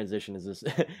easy as a transition as this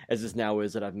as this now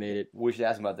is that I've made it. We should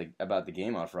ask him about the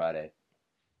game on Friday.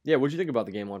 Yeah, what did you think about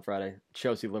the game on Friday?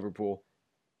 Chelsea Liverpool.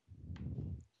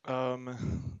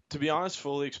 To be honest,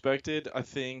 fully expected. I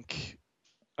think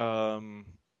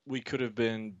we could have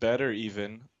been better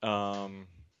even. And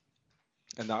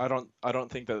I don't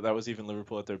think that was even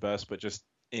Liverpool at their best, but just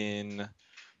in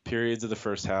periods of the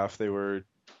first half, they were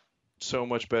so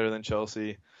much better than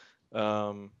Chelsea.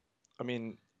 I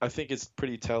mean, I think it's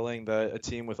pretty telling that a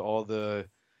team with all the,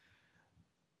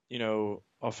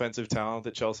 offensive talent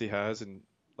that Chelsea has, and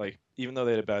like even though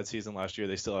they had a bad season last year,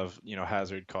 they still have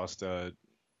Hazard, Costa,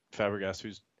 Fabregas,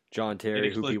 who's John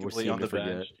Terry, who people inexplicably seem on to the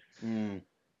forget. bench.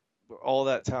 All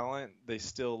that talent, they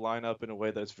still line up in a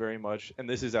way that's very much, and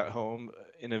this is at home,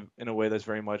 in a way that's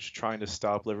very much trying to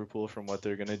stop Liverpool from what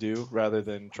they're going to do, rather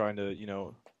than trying to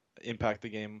impact the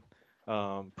game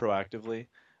proactively.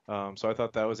 So I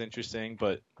thought that was interesting,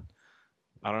 but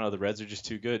I don't know, the Reds are just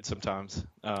too good sometimes.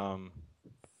 No,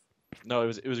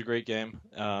 it was a great game.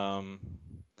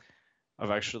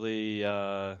 I've actually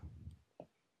what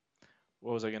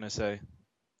was I going to say?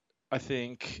 I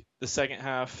think the second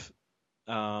half.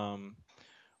 I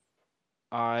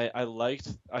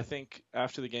think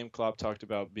after the game, Klopp talked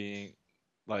about being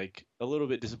like a little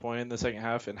bit disappointed in the second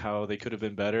half and how they could have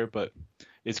been better, but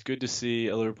it's good to see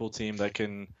a Liverpool team that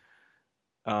can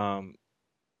kind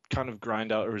of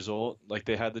grind out a result. Like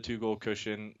they had the 2-goal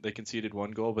cushion, they conceded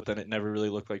 1 goal, but then it never really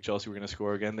looked like Chelsea were going to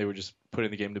score again. They were just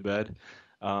putting the game to bed,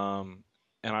 and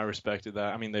I respected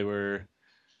that. I mean, they were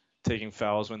taking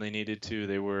fouls when they needed to.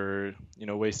 They were,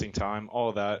 wasting time. All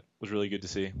of that was really good to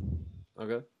see.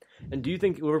 Okay. And do you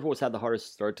think Liverpool's had the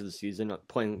hardest start to the season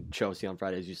playing Chelsea on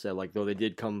Friday, as you said? Like, though they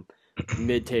did come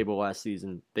mid-table last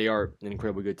season, they are an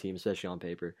incredibly good team, especially on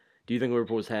paper. Do you think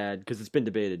Liverpool's had, because it's been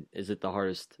debated, is it the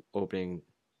hardest opening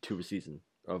to a season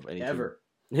of any Ever.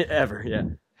 team? Ever, yeah.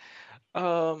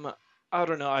 I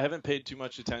don't know. I haven't paid too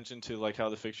much attention to like how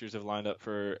the fixtures have lined up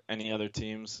for any other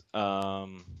teams. I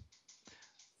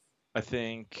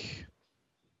think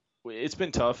it's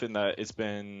been tough in that it's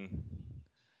been,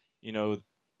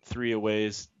 3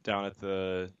 aways down at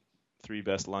the 3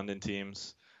 best London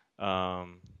teams,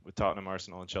 with Tottenham,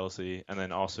 Arsenal, and Chelsea, and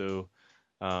then also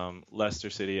Leicester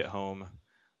City at home.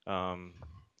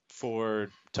 4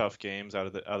 tough games out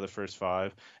of the first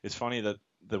 5. It's funny that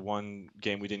the one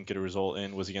game we didn't get a result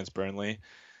in was against Burnley,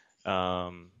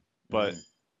 but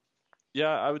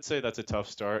yeah, I would say that's a tough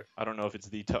start. I don't know if it's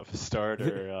the toughest start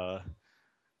or.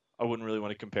 I wouldn't really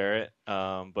want to compare it,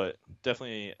 but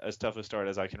definitely as tough a start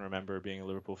as I can remember being a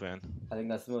Liverpool fan. I think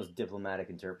that's the most diplomatic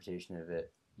interpretation of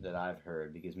it that I've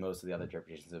heard, because most of the other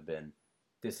interpretations have been,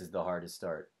 this is the hardest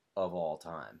start of all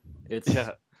time. It's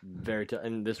very tough.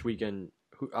 And this weekend,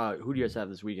 who do you guys have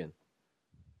this weekend?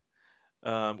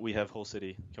 We have Hull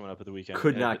City coming up at the weekend.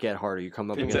 Could not get harder. You're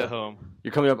coming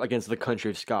up against the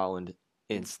country of Scotland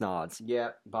in Snods. Yeah,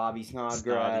 Bobby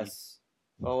Snodgrass.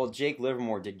 Oh, well, Jake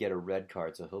Livermore did get a red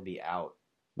card, so he'll be out.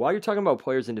 While you're talking about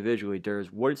players individually,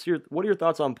 Durs, what are your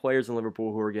thoughts on players in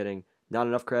Liverpool who are getting not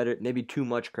enough credit, maybe too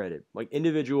much credit, like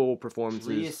individual performances?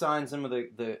 Reassign some of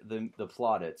the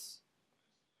plaudits.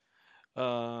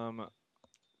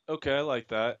 Okay, I like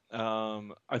that.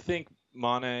 I think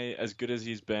Mane, as good as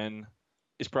he's been,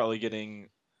 is probably getting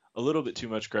a little bit too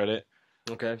much credit.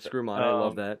 Okay, screw Mane. I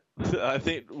love that. I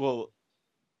think. Well,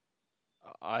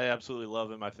 I absolutely love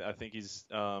him. I think he's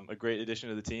a great addition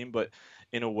to the team, but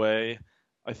in a way,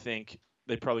 I think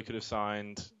they probably could have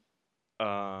signed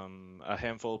a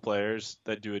handful of players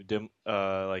that do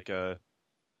a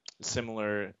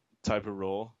similar type of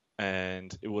role,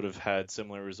 and it would have had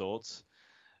similar results.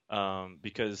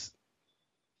 Because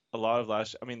a lot of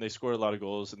they scored a lot of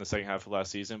goals in the second half of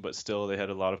last season, but still they had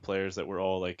a lot of players that were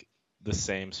all like the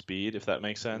same speed, if that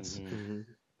makes sense.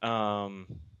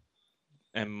 Mm-hmm.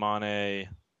 And Mane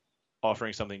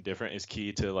offering something different is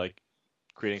key to like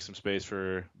creating some space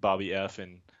for Bobby F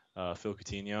and Phil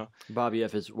Coutinho. Bobby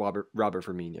F is Robert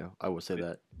Firmino. I will say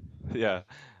that. Yeah.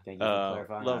 Thank you for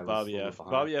clarifying. Love Bobby F.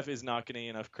 Bobby F is not getting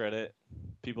enough credit.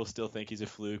 People still think he's a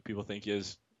fluke. People think he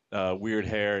has weird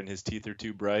hair and his teeth are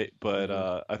too bright,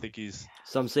 but I think he's...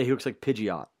 Some say he looks like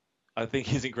Pidgeot. I think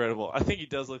he's incredible. I think he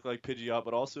does look like Pidgeot,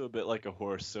 but also a bit like a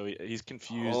horse, so he's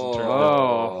confused in terms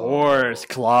of... horse,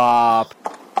 Klopp.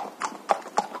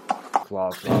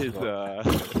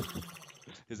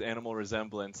 His animal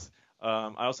resemblance.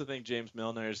 I also think James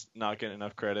Milner's not getting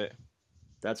enough credit.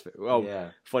 That's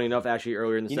funny enough. Actually,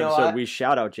 earlier in this episode, I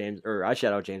shout out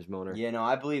James Milner. Yeah, no,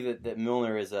 I believe that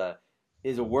Milner is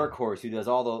is a workhorse who does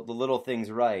all the little things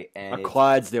right, and A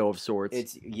Clydesdale of sorts.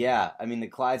 it's yeah. I mean, the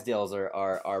Clydesdales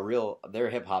are real. They're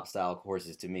hip hop style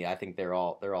horses to me. I think they're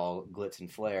all glitz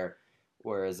and flair,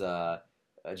 whereas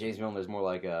James Milner's more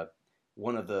like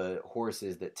one of the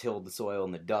horses that tilled the soil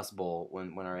in the Dust Bowl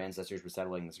when our ancestors were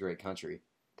settling this great country.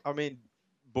 I mean,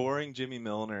 boring Jimmy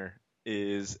Milner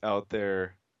is out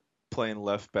there playing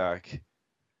left back,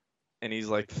 and he's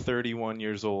like 31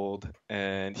 years old,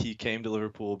 and he came to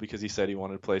Liverpool because he said he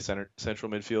wanted to play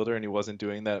central midfielder, and he wasn't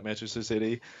doing that at Manchester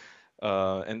City.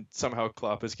 And somehow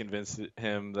Klopp has convinced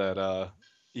him that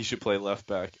he should play left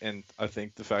back, and I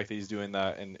think the fact that he's doing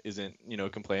that and isn't,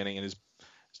 complaining and is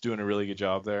doing a really good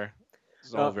job there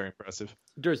is all very impressive.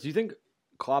 Durs, do you think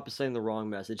Klopp is sending the wrong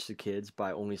message to kids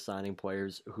by only signing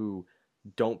players who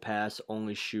don't pass,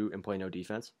 only shoot, and play no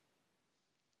defense?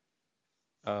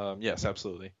 Yes,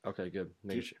 absolutely. Okay, good.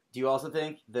 Do you also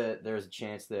think that there's a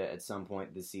chance that at some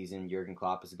point this season Jurgen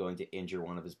Klopp is going to injure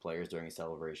one of his players during a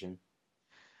celebration?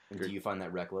 And do you find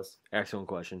that reckless? Excellent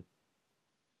question.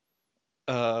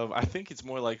 I think it's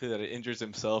more likely that it injures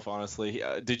himself, honestly.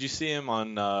 Did you see him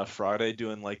on Friday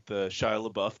doing like the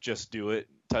Shia LaBeouf "just do it"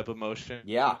 type of motion?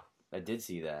 Yeah, I did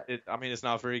see that. It's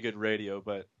not very good radio,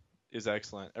 but it's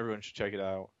excellent. Everyone should check it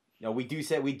out. No, we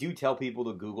do tell people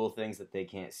to Google things that they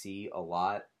can't see a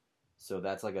lot, so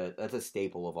that's a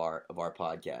staple of our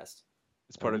podcast.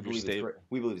 It's part of your staple.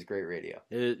 We believe it's great radio.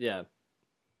 Yeah,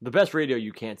 the best radio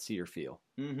you can't see or feel.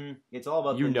 Mm-hmm. It's all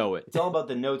about it. It's all about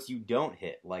the notes you don't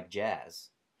hit, like jazz.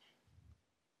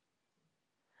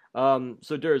 So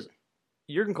Durs,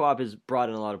 Jurgen Klopp has brought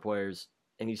in a lot of players,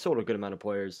 and he sold a good amount of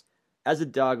players. As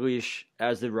did Dalglish,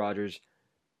 as did Rodgers.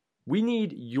 We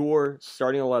need your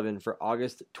starting 11 for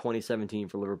August 2017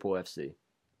 for Liverpool FC.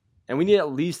 And we need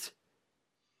at least,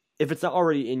 if it's not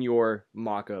already in your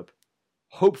mock-up,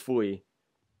 hopefully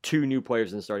 2 new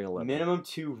players in the starting 11. Minimum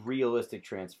 2 realistic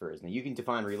transfers. Now, you can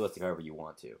define realistic however you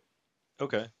want to.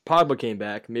 Okay. Pogba came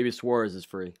back. Maybe Suarez is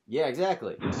free. Yeah,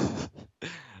 exactly.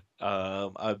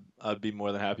 I'd be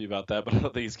more than happy about that, but I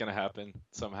don't think it's going to happen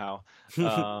somehow.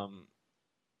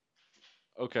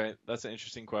 Okay, that's an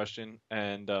interesting question,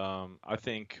 and I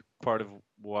think part of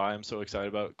why I'm so excited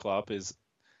about Klopp is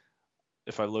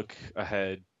if I look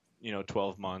ahead,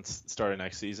 12 months, start of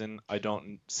next season, I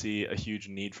don't see a huge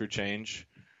need for change.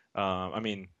 I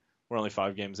mean, we're only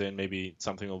 5 games in, maybe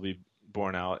something will be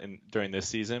borne out during this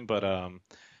season, but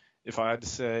if I had to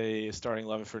say starting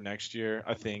 11 for next year,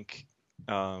 I think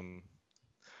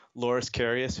Loris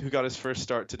Karius, who got his first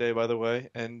start today, by the way,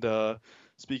 and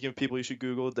speaking of people you should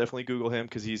Google, definitely Google him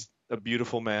because he's a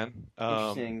beautiful man.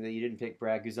 Interesting that you didn't pick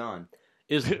Brad Guzan.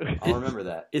 I'll remember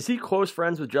that. Is he close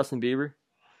friends with Justin Bieber?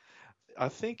 I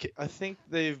think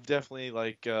they've definitely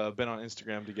been on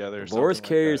Instagram together. Loris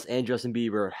Karius and Justin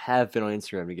Bieber have been on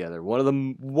Instagram together. One of the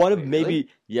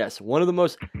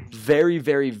most very,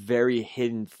 very, very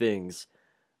hidden things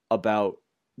about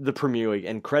the Premier League.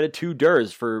 And credit to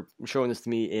Durs for showing this to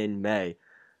me in May.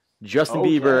 Justin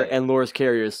Bieber and Loris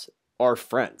Karius are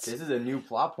friends. This is a new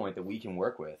plot point that we can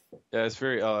work with. Yeah, it's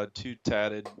very 2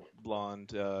 tatted blonde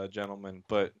gentlemen,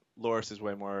 but Loris is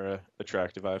way more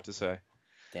attractive, I have to say.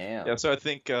 Damn. Yeah, so I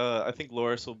think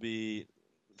Loris will be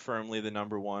firmly the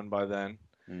number 1 by then.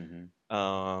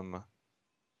 Mm-hmm.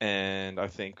 And I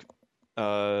think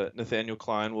Nathaniel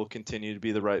Klein will continue to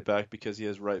be the right back because he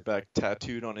has right back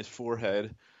tattooed on his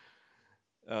forehead.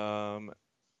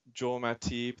 Joel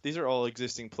Matip. These are all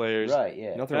existing players. Right,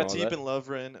 yeah. Matip and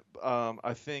Lovren.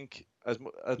 I think as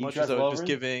much as I was just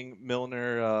giving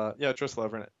Milner, I trust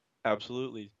Lovren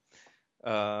absolutely.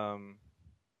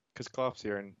 Because Klopp's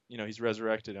here and he's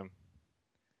resurrected him.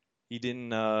 He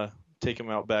didn't take him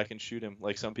out back and shoot him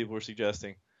like some people were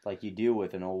suggesting. Like you do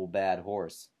with an old bad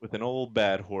horse. With an old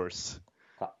bad horse.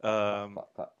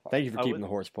 Thank you for keeping the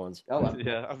horse puns.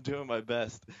 Yeah, I'm doing my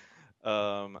best.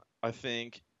 I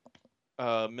think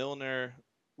Milner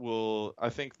I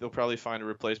think they'll probably find a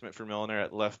replacement for Milner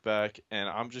at left back, and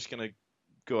I'm just going to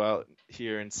go out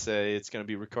here and say it's going to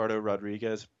be Ricardo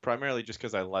Rodriguez, primarily just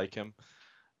because I like him.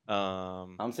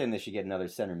 I'm saying they should get another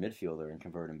center midfielder and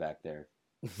convert him back there.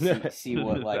 See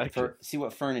what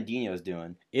Fernandinho's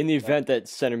doing. In the event that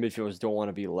center midfielders don't want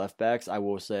to be left backs, I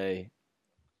will say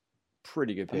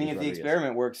pretty good pick. I mean, if the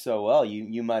experiment works so well,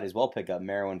 you might as well pick up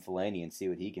Marouane Fellaini and see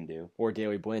what he can do. Or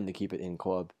Daley Blind to keep it in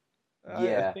club.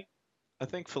 Yeah. I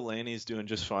think Fellaini's doing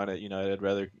just fine at United. I'd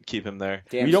rather keep him there.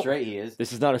 Damn straight he is.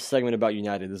 This is not a segment about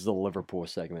United. This is a Liverpool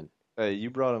segment. Hey,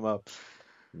 you brought him up.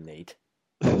 Nate.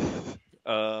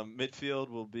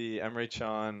 Midfield will be Emre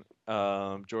Can,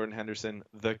 Jordan Henderson,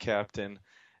 the captain,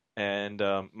 and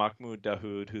Mahmoud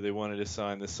Dahoud, who they wanted to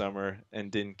sign this summer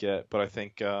and didn't get. But I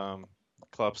think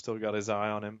Klopp still got his eye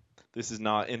on him. This is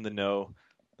not in the know.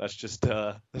 That's just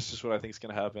what I think is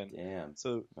gonna happen. Damn.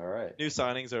 So All right. new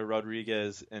signings are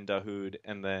Rodriguez and Dahoud,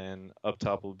 and then up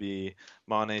top will be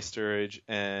Mane, Sturridge,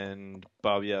 and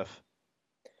Babiev.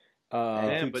 And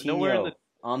Damn, but nowhere in Coutinho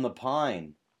on the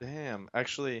pine. Damn,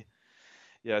 actually,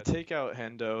 yeah. Take out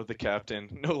Hendo, the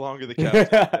captain. No longer the captain.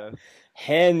 Yeah.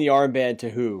 Hand the armband to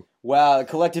who? Wow,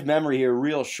 collective memory here,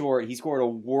 real short. He scored a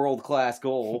world-class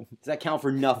goal. Does that count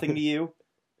for nothing to you?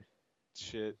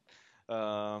 Shit.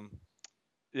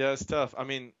 Yeah, it's tough. I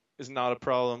mean, it's not a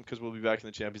problem because we'll be back in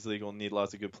the Champions League. We'll need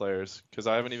lots of good players. Because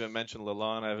I haven't even mentioned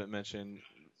Lalana. I haven't mentioned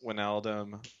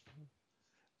Wijnaldum,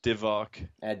 Divock.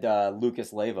 And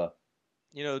Lucas Leiva.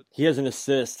 You know, He has an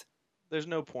assist. there's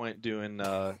no point doing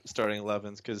starting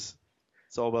 11s because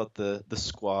it's all about the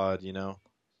squad. You know.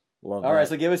 Love All right, that.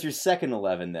 so give us your second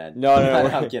 11 then. No.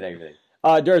 I'm kidding.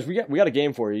 Durs, we got a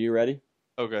game for you. You ready?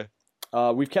 Okay.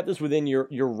 We've kept this within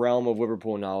your realm of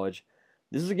Liverpool knowledge.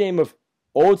 This is a game of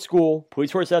old school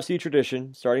Police Force FC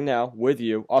tradition, starting now with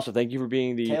you. Also, thank you for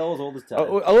being the Tale as old as time.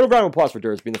 a little round of applause for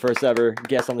Durs being the first ever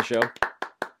guest on the show.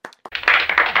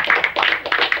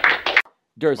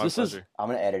 Durs, My this is pleasure. I'm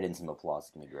going to edit in some applause.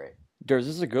 It's going to be great. Durs,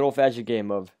 this is a good old fashioned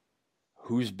game of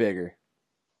who's bigger.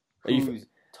 Are you Who's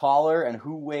taller and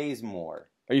who weighs more?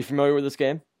 are you familiar with this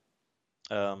game?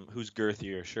 Who's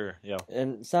girthier? Sure. Yeah.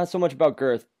 And it's not so much about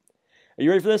girth. Are you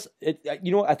ready for this?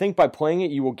 You know what? I think by playing it,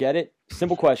 you will get it.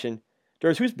 Simple question.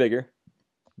 Durs, who's bigger?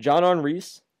 John Arne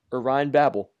Reese or Ryan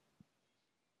Babel?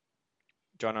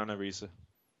 John Arne Riise.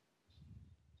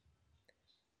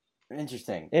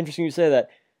 Interesting. Interesting you say that.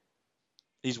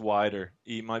 He's wider.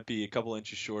 He might be a couple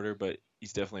inches shorter, but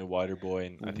he's definitely a wider boy,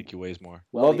 and I think he weighs more.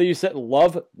 Well, Love that you said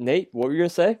love. Nate, what were you going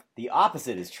to say? The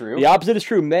opposite is true. The opposite is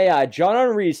true. May I? John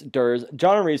Arne Reese, Durs.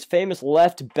 John Arne Reese, famous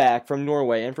left back from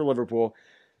Norway and for Liverpool.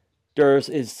 Durs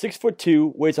is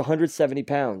 6'2", weighs 170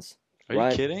 pounds. Are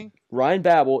you kidding? Ryan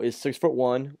Babel is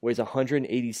 6'1", weighs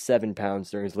 187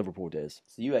 pounds during his Liverpool days.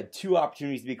 So you had two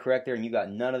opportunities to be correct there, and you got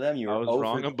none of them. You were I was 0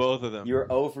 wrong for, on both of them. You're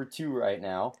 0 for 2 right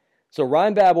now. So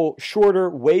Ryan Babel, shorter,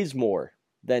 weighs more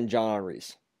than John Arne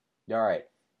Reese. All right.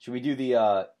 Should we do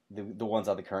the ones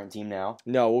on the current team now?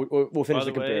 No, we'll finish By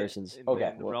the the way, comparisons. in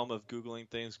Okay. the realm of Googling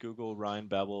things, Google Ryan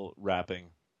Babel rapping.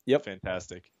 Yep.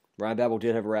 Fantastic. Ryan Babel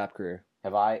did have a rap career.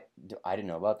 I didn't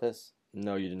know about this.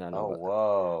 No, you did not know Oh, about that.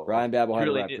 whoa. Ryan Babel had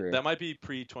a Really, rap career. that might be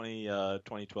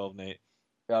pre-2012, Nate.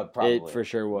 Probably. It for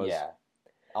sure was. Yeah.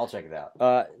 I'll check it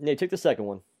out. Nate, take the second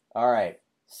one. All right.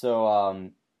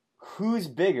 So, who's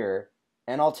bigger?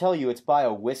 And I'll tell you, it's by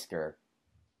a whisker.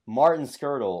 Martin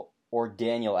Skirtle or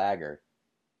Daniel Agger?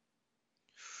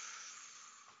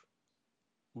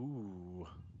 Ooh.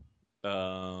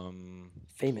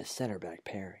 Famous center back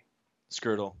pairing.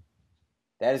 Skirtle.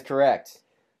 That is correct.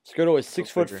 Skirtle is Go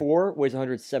 6'4", weighs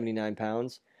 179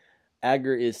 pounds.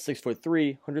 Agger is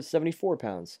 6'3", 174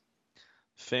 pounds.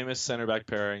 Famous center back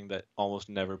pairing that almost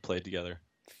never played together.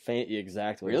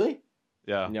 Exactly. Really?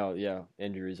 Yeah. No, yeah.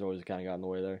 Injuries always kind of got in the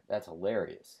way there. That's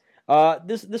hilarious.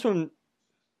 This one.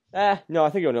 No, I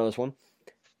think you'll know this one.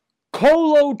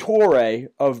 Kolo Toure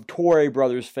of Toure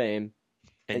Brothers fame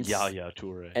And And Yaya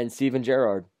Toure. and Steven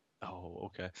Gerrard. Oh,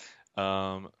 okay.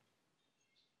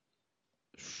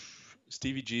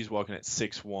 Stevie G's walking at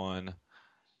 6'1",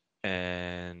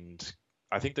 and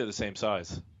I think they're the same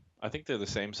size. Can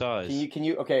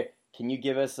you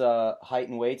give us height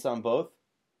and weights on both?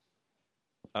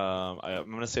 I'm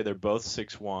gonna say they're both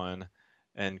 6'1",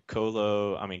 and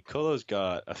Kolo's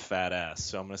got a fat ass,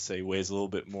 so I'm gonna say he weighs a little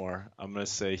bit more. I'm gonna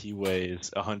say he weighs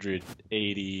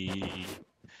 180,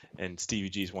 and Stevie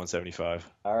G's 175.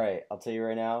 All right, I'll tell you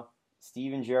right now.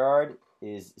 Steven Gerrard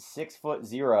is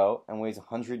 6'0" and weighs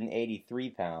 183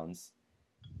 pounds.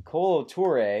 Kolo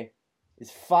Toure is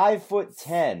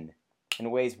 5'10"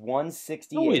 and weighs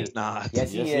 168. No, he's not. Yes,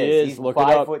 Yes, he he is. is. He's Look it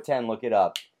up. 5'10". Look it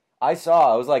up. I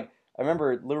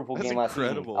remember Liverpool That's game last season.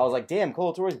 incredible. I was like, damn,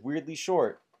 Kolo Toure is weirdly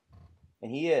short, and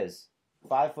he is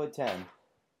 5'10".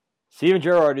 Steven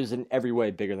Gerrard is in every way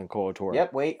bigger than Kolo Toure.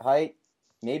 Yep, weight, height,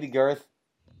 maybe girth.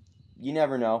 You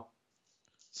never know.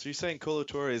 So you're saying Kolo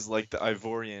Toure is like the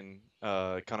Ivorian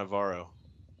Cannavaro?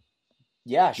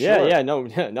 Yeah, sure. Yeah. No,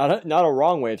 not a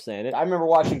wrong way of saying it. I remember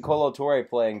watching Kolo Toure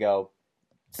play and go,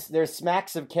 there's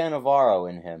smacks of Cannavaro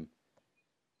in him.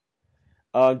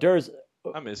 Durs,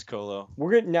 I miss Kolo.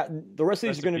 we're gonna now. The rest of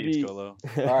these Rest are in going to peace, be Kolo.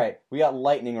 All right, we got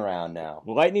lightning round now.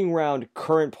 lightning round.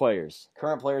 Current players.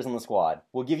 Current players on the squad.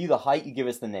 We'll give you the height, you give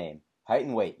us the name. Height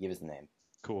and weight, give us the name.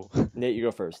 Cool. Nate, you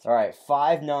go first. All right,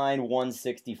 5'9",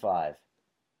 165.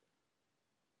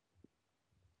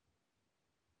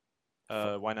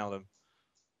 Wijnaldum.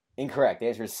 Incorrect. The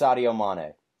answer is Sadio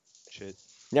Mane. Shit.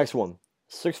 Next one.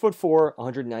 6'4",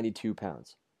 192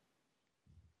 pounds.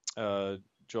 Joel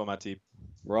Matip.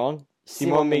 Wrong.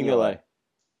 Simon Simon Mignolet.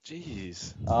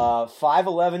 Jeez.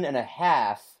 5'11" and a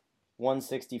half,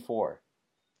 164.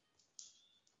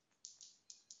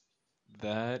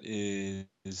 That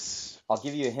is. I'll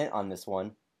give you a hint on this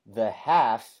one. The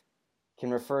half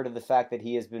can refer to the fact that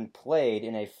he has been played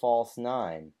in a false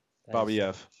nine. Bobby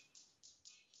F.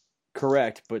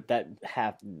 Correct, but that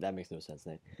makes no sense,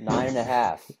 Nate.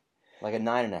 9.5. Like a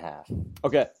 9.5.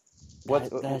 Okay.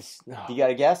 That's you got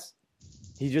a guess?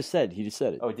 He just said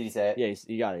it. Oh, did he say it? Yeah,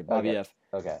 you got it. Bobby Okay. F.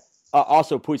 Okay.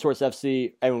 Also, Puig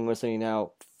FC, everyone listening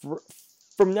now,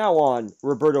 from now on,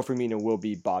 Roberto Firmino will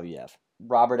be Bobby F.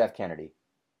 Robert F. Kennedy.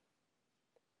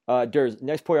 Durs,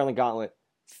 next player on the gauntlet,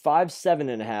 5'7"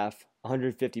 and a half,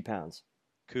 150 pounds.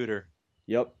 Cooter.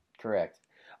 Yep. Correct.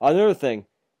 Another thing,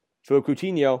 Phil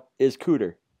Coutinho is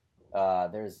Cooter.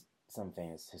 There's some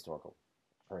famous historical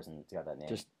person that's got that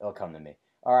name. It'll come to me.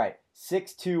 All right.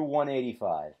 6'2",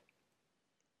 185.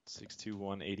 6'2",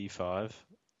 185.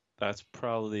 That's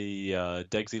probably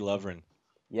Degsy Lovren.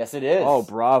 Yes, it is. Oh,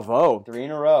 bravo. 3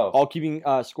 in a row. All keeping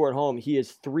score at home. He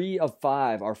is 3 of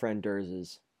 5, our friend Durs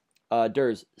is.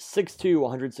 Durs, 6'2",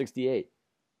 168.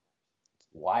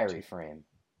 Wiry frame.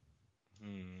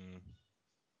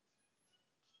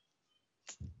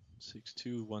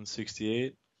 6'2",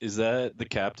 168. Is that the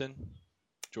captain?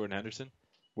 Jordan Henderson?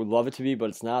 Would love it to be, but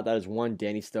it's not. That is one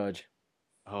Danny Studge.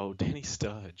 Oh, Danny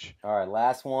Studge. All right,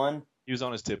 last one. He was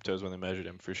on his tiptoes when they measured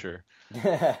him, for sure.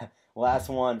 Last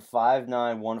one, 5'9",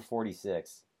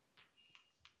 146.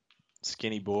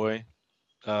 Skinny boy.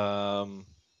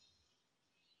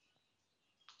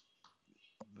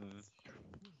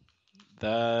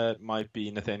 That might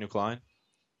be Nathaniel Klein.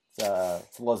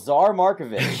 It's Lazar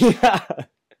Markovic.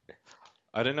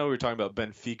 I didn't know we were talking about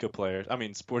Benfica players. I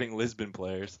mean, Sporting Lisbon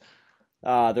players.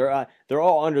 They're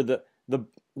all under the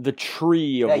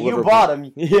tree of Liverpool. You bought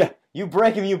him. Yeah. You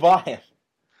break him, you buy him.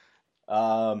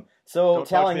 So Don't talk to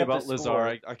tallying me up about the Lazar.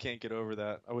 score. I can't get over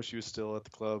that. I wish he was still at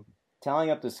the club. Tallying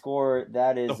up the score,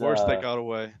 that is The horse that got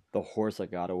away. The horse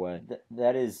that got away.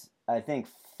 that is, I think,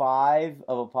 6 out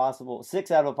of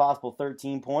a possible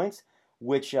 13 points,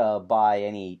 which by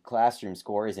any classroom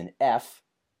score is an F.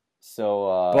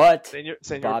 So, But Senor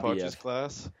Bobby Poch's F.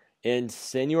 class. In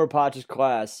Senor Pacha's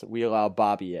class, we allow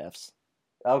Bobby Fs.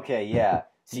 okay, yeah.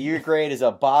 So your grade is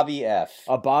a Bobby F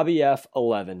A Bobby F,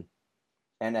 11.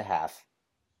 and a half.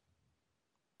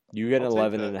 You get an I'll take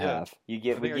 11 that, and a yeah. half. We I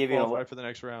give think I you qualify for the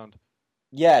next round.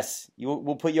 Yes,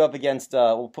 we'll put you up against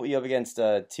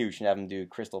Tooch and have him do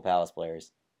Crystal Palace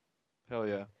players. Hell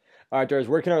yeah. All right, Durs,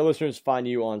 where can our listeners find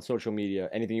you on social media?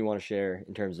 Anything you want to share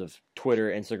in terms of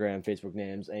Twitter, Instagram, Facebook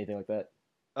names, anything like that?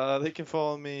 They can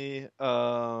follow me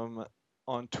on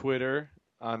Twitter.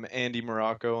 I'm Andy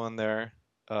Morocco on there.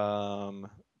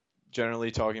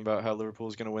 Generally talking about how Liverpool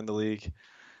is going to win the league.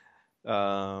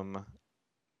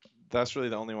 That's really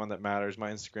the only one that matters.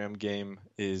 My Instagram game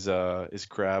is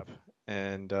crap,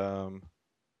 and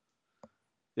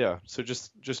yeah. So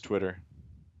just Twitter.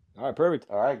 All right, perfect.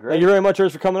 All right, great. Thank you very much,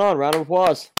 Durs, for coming on. Round of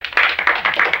applause.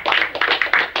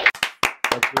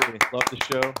 Absolutely. Love the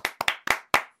show.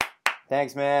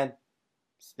 Thanks, man.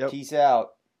 Yep. Peace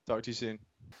out. Talk to you soon.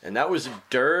 And that was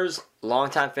Durs,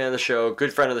 longtime fan of the show,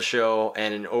 good friend of the show,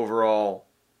 and an overall,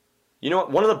 you know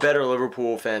what, one of the better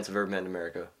Liverpool fans I've ever met in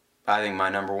America. I think my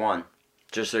number one.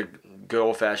 Just a good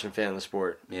old-fashioned fan of the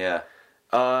sport. Yeah.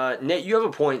 Nate, you have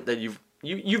a point that you've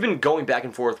been going back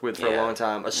and forth with for a Yeah. long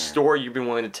time, a story you've been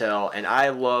willing to tell, and I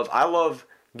love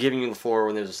giving you the floor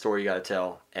when there's a story you got to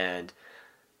tell, and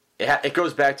it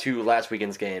goes back to last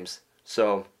weekend's games.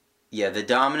 So Yeah, the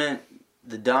dominant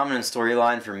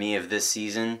storyline for me of this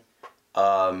season,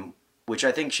 which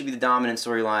I think should be the dominant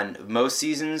storyline of most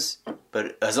seasons,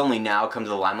 but has only now come to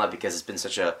the limelight because it's been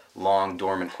such a long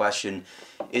dormant question,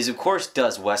 is of course,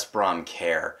 does West Brom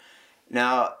care?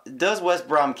 Now, does West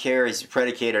Brom care is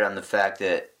predicated on the fact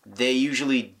that they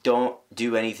usually don't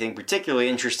do anything particularly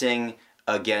interesting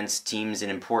against teams in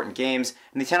important games,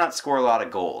 and they tend not to score a lot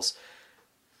of goals.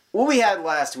 What we had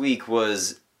last week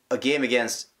was a game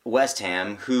against West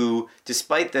Ham, who,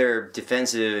 despite their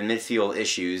defensive and midfield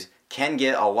issues, can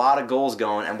get a lot of goals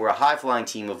going, and were a high-flying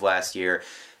team of last year.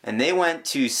 And they went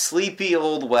to sleepy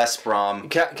old West Brom.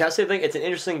 Can I say a thing? It's an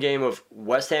interesting game of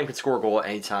West Ham can score a goal at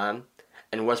any time,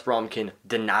 and West Brom can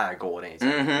deny a goal at any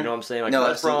time. Mm-hmm. You know what I'm saying? Like No,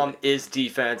 West Brom absolutely. is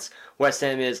defense. West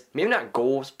Ham is maybe not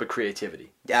goals, but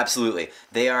creativity. Absolutely.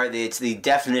 It's the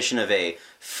definition of a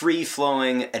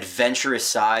free-flowing, adventurous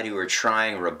side who are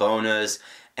trying Rabonas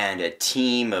and a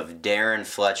team of Darren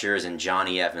Fletchers and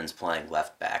Johnny Evans playing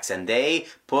left backs. And they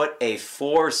put a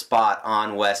 4 spot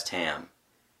on West Ham.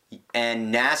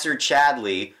 And Nasser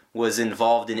Chadli was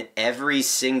involved in every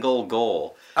single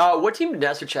goal. What team did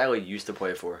Nasser Chadli used to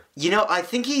play for? You know, I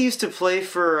think he used to play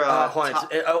for... Hold on.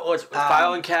 It's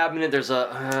filing cabinet. There's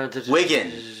a...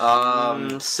 Wigan.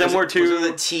 Similar to... Was it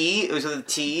with a T? It was with a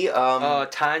T.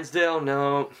 Tynesdale?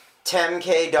 No.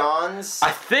 10K Dons?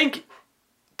 I think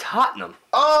Tottenham.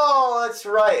 Oh, that's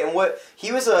right. And what...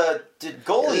 He was a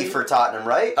goalie for Tottenham,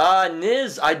 right?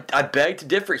 Niz, I beg to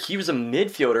differ. He was a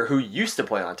midfielder who used to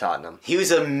play on Tottenham. He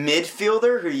was a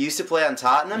midfielder who used to play on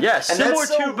Tottenham? Yeah, and similar that's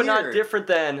so to, but not weird. different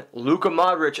than Luka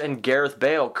Modric and Gareth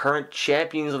Bale, current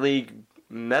Champions League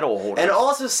medal holders. And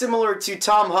also similar to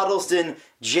Tom Huddleston,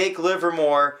 Jake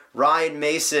Livermore, Ryan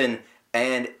Mason,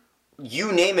 and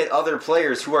you name it, other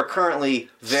players who are currently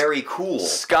very cool.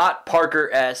 Scott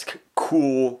Parker-esque,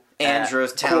 cool,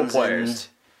 Andros cool Townsend. players.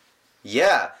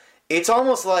 Yeah. It's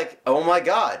almost like, oh my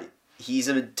god, he's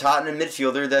a Tottenham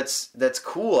midfielder that's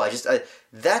cool.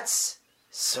 That's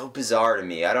so bizarre to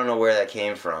me. I don't know where that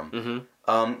came from.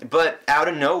 Mm-hmm. But out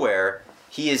of nowhere,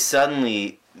 he has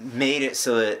suddenly made it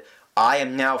so that I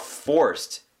am now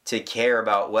forced to care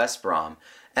about West Brom.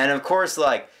 And of course,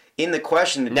 like, in the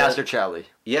question... Nasser Chadli.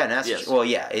 Yeah, Nasser. Yes. Well,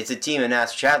 yeah, it's a team of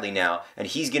Nasser Chadli now, and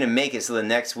he's going to make it so the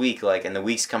next week, like, and the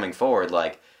weeks coming forward,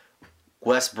 like,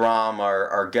 West Brom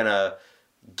are going to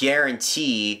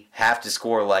guarantee have to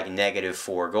score, like,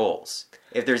 -4 goals.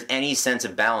 If there's any sense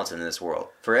of balance in this world.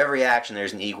 For every action,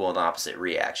 there's an equal and opposite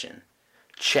reaction.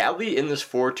 Chadli in this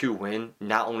 4-2 win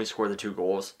not only scored the 2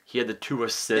 goals, he had the 2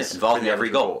 assists. Involved for in the every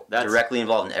other 2 goal. That's Directly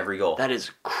involved in every goal. That is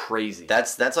crazy.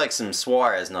 That's like some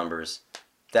Suarez numbers.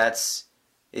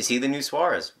 Is he the new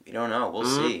Suarez? We don't know. We'll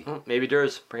see. Maybe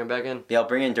Durs. Bring him back in. Yeah, I'll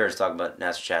bring in Durs to talk about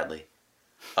Nasser Chadli.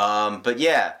 But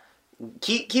yeah,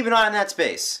 keep an eye on that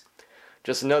space.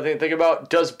 Just another thing to think about.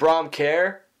 Does Brom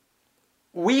care?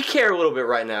 We care a little bit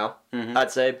right now,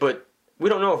 I'd say, but we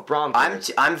don't know if Brom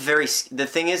cares. I'm very... The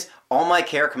thing is, all my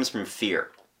care comes from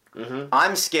fear.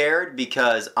 I'm scared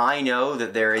because I know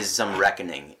that there is some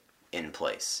reckoning in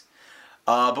place.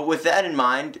 But with that in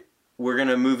mind, we're going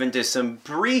to move into some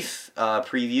brief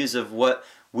previews of what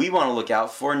we want to look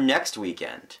out for next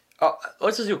weekend.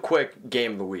 Let's just do a quick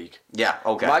game of the week. Yeah,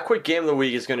 okay. My quick game of the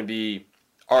week is going to be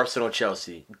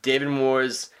Arsenal-Chelsea. David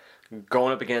Moyes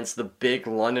going up against the big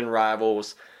London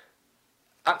rivals.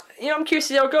 I'm curious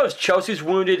to see how it goes. Chelsea's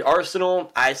wounded.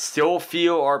 Arsenal, I still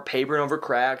feel, are papering over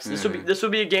cracks. This will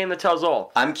be a game that tells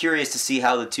all. I'm curious to see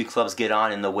how the two clubs get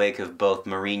on in the wake of both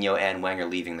Mourinho and Wenger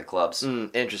leaving the clubs.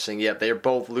 Interesting. Yeah, they're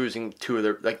both losing 2 of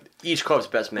their each club's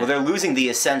best men. Well, they're losing the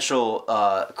essential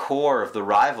core of the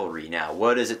rivalry now.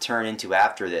 What does it turn into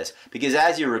after this? Because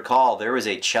as you recall, there was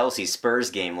a Chelsea-Spurs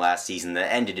game last season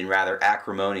that ended in rather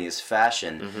acrimonious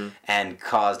fashion and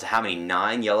caused how many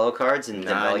 9 yellow cards and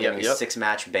getting a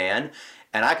 6-match ban.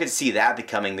 And I could see that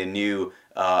becoming the new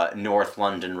North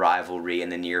London rivalry in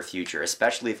the near future,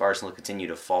 especially if Arsenal continue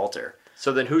to falter.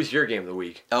 So then who's your game of the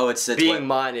week? Oh, it's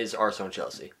mine is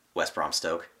Arsenal-Chelsea. West Brom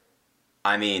Stoke.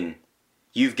 I mean,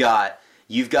 you've got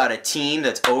a team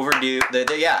that's overdue.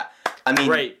 I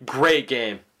mean, great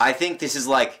game. I think this is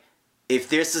like if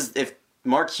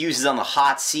Mark Hughes is on the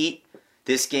hot seat,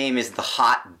 this game is the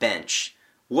hot bench.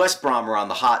 West Brom are on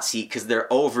the hot seat because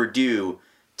they're overdue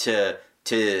to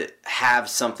have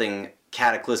something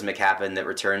cataclysmic happen that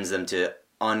returns them to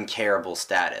uncareable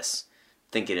status.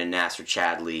 Thinking of Nasser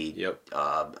Chadli,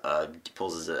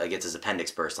 gets his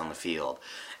appendix burst on the field.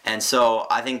 And so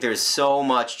I think there's so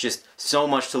much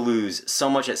to lose, so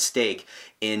much at stake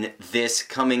in this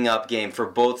coming up game for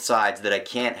both sides that I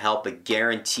can't help but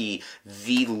guarantee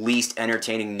the least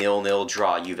entertaining 0-0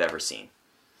 draw you've ever seen.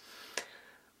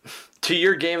 To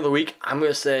your game of the week, I'm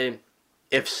going to say,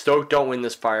 if Stoke don't win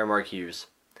this, fire Mark Hughes.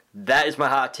 That is my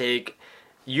hot take.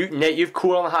 Nate, you've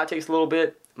cooled on the hot takes a little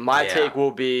bit. My take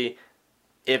will be,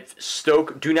 if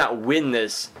Stoke do not win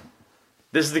this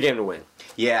is the game to win.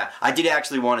 Yeah, I did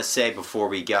actually want to say before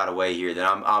we got away here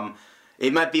that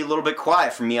it might be a little bit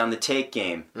quiet for me on the take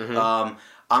game.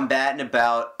 I'm batting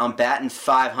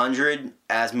 500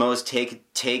 as most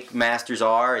take masters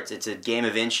are. It's a game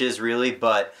of inches really,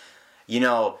 but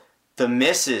the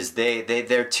misses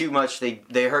they're too much. They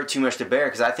hurt too much to bear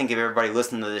because I think if everybody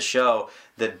listening to this show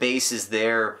that bases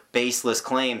their baseless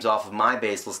claims off of my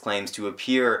baseless claims to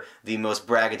appear the most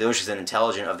braggadocious and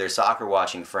intelligent of their soccer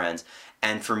watching friends.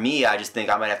 And for me, I just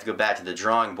think I might have to go back to the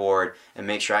drawing board and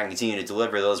make sure I can continue to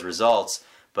deliver those results.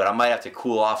 But I might have to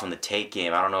cool off on the take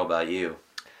game. I don't know about you.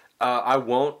 I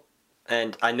won't,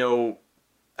 and I know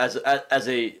as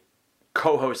a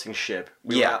co-hosting ship.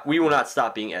 Yeah. We will not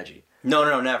stop being edgy.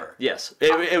 No, never. Yes.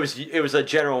 It was a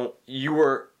general. You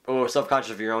were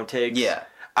self-conscious of your own takes. Yeah.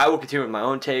 I will continue with my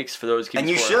own takes for those. And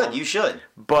you should.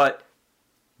 But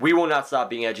we will not stop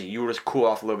being edgy. You will just cool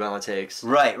off a little bit on the takes.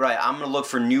 Right. I'm going to look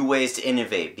for new ways to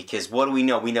innovate because what do we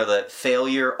know? We know that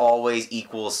failure always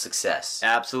equals success.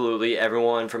 Absolutely.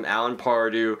 Everyone from Alan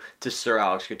Pardew to Sir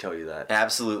Alex could tell you that.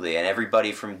 Absolutely. And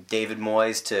everybody from David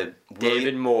Moyes to...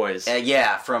 David Moyes.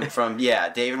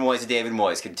 David Moyes to David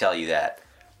Moyes could tell you that.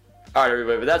 All right,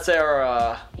 everybody. But that's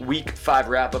our Week 5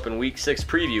 wrap-up and Week 6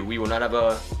 preview. We will not have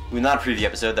a... Not a preview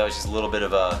episode. That was just a little bit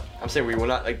of a... I'm saying we will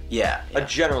not... a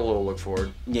general little look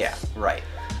forward. Yeah, right.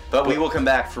 But we will come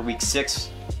back for Week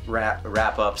 6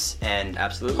 wrap-ups and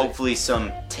absolutely hopefully some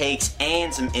takes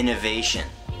and some innovation.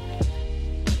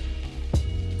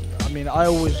 I mean, I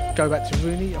always go back to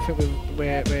Rooney. I think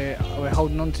we're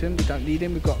holding on to him. We don't need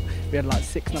him. We had like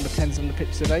 6 number 10s on the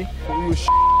pitch today. We were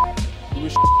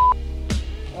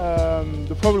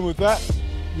the problem with that,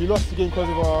 we lost the game because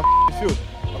of our field.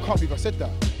 I can't believe I said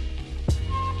that.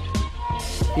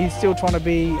 He's still trying to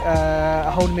be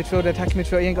a holding midfielder, attacking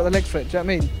midfielder. He ain't got the legs for it. Do you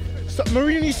know what I mean? So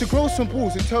Mourinho needs to grow some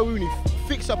balls and tell Rooney,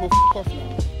 fix up or off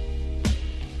now.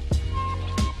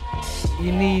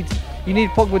 You need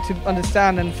Pogba to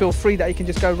understand and feel free that he can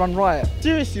just go run riot.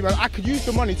 Seriously, man, I could use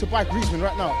the money to buy Griezmann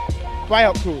right now.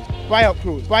 Buyout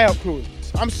clause.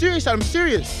 I'm serious.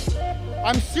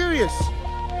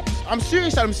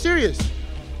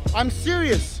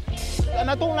 And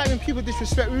I don't like when people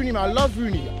disrespect Rooney, man. I love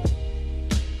Rooney.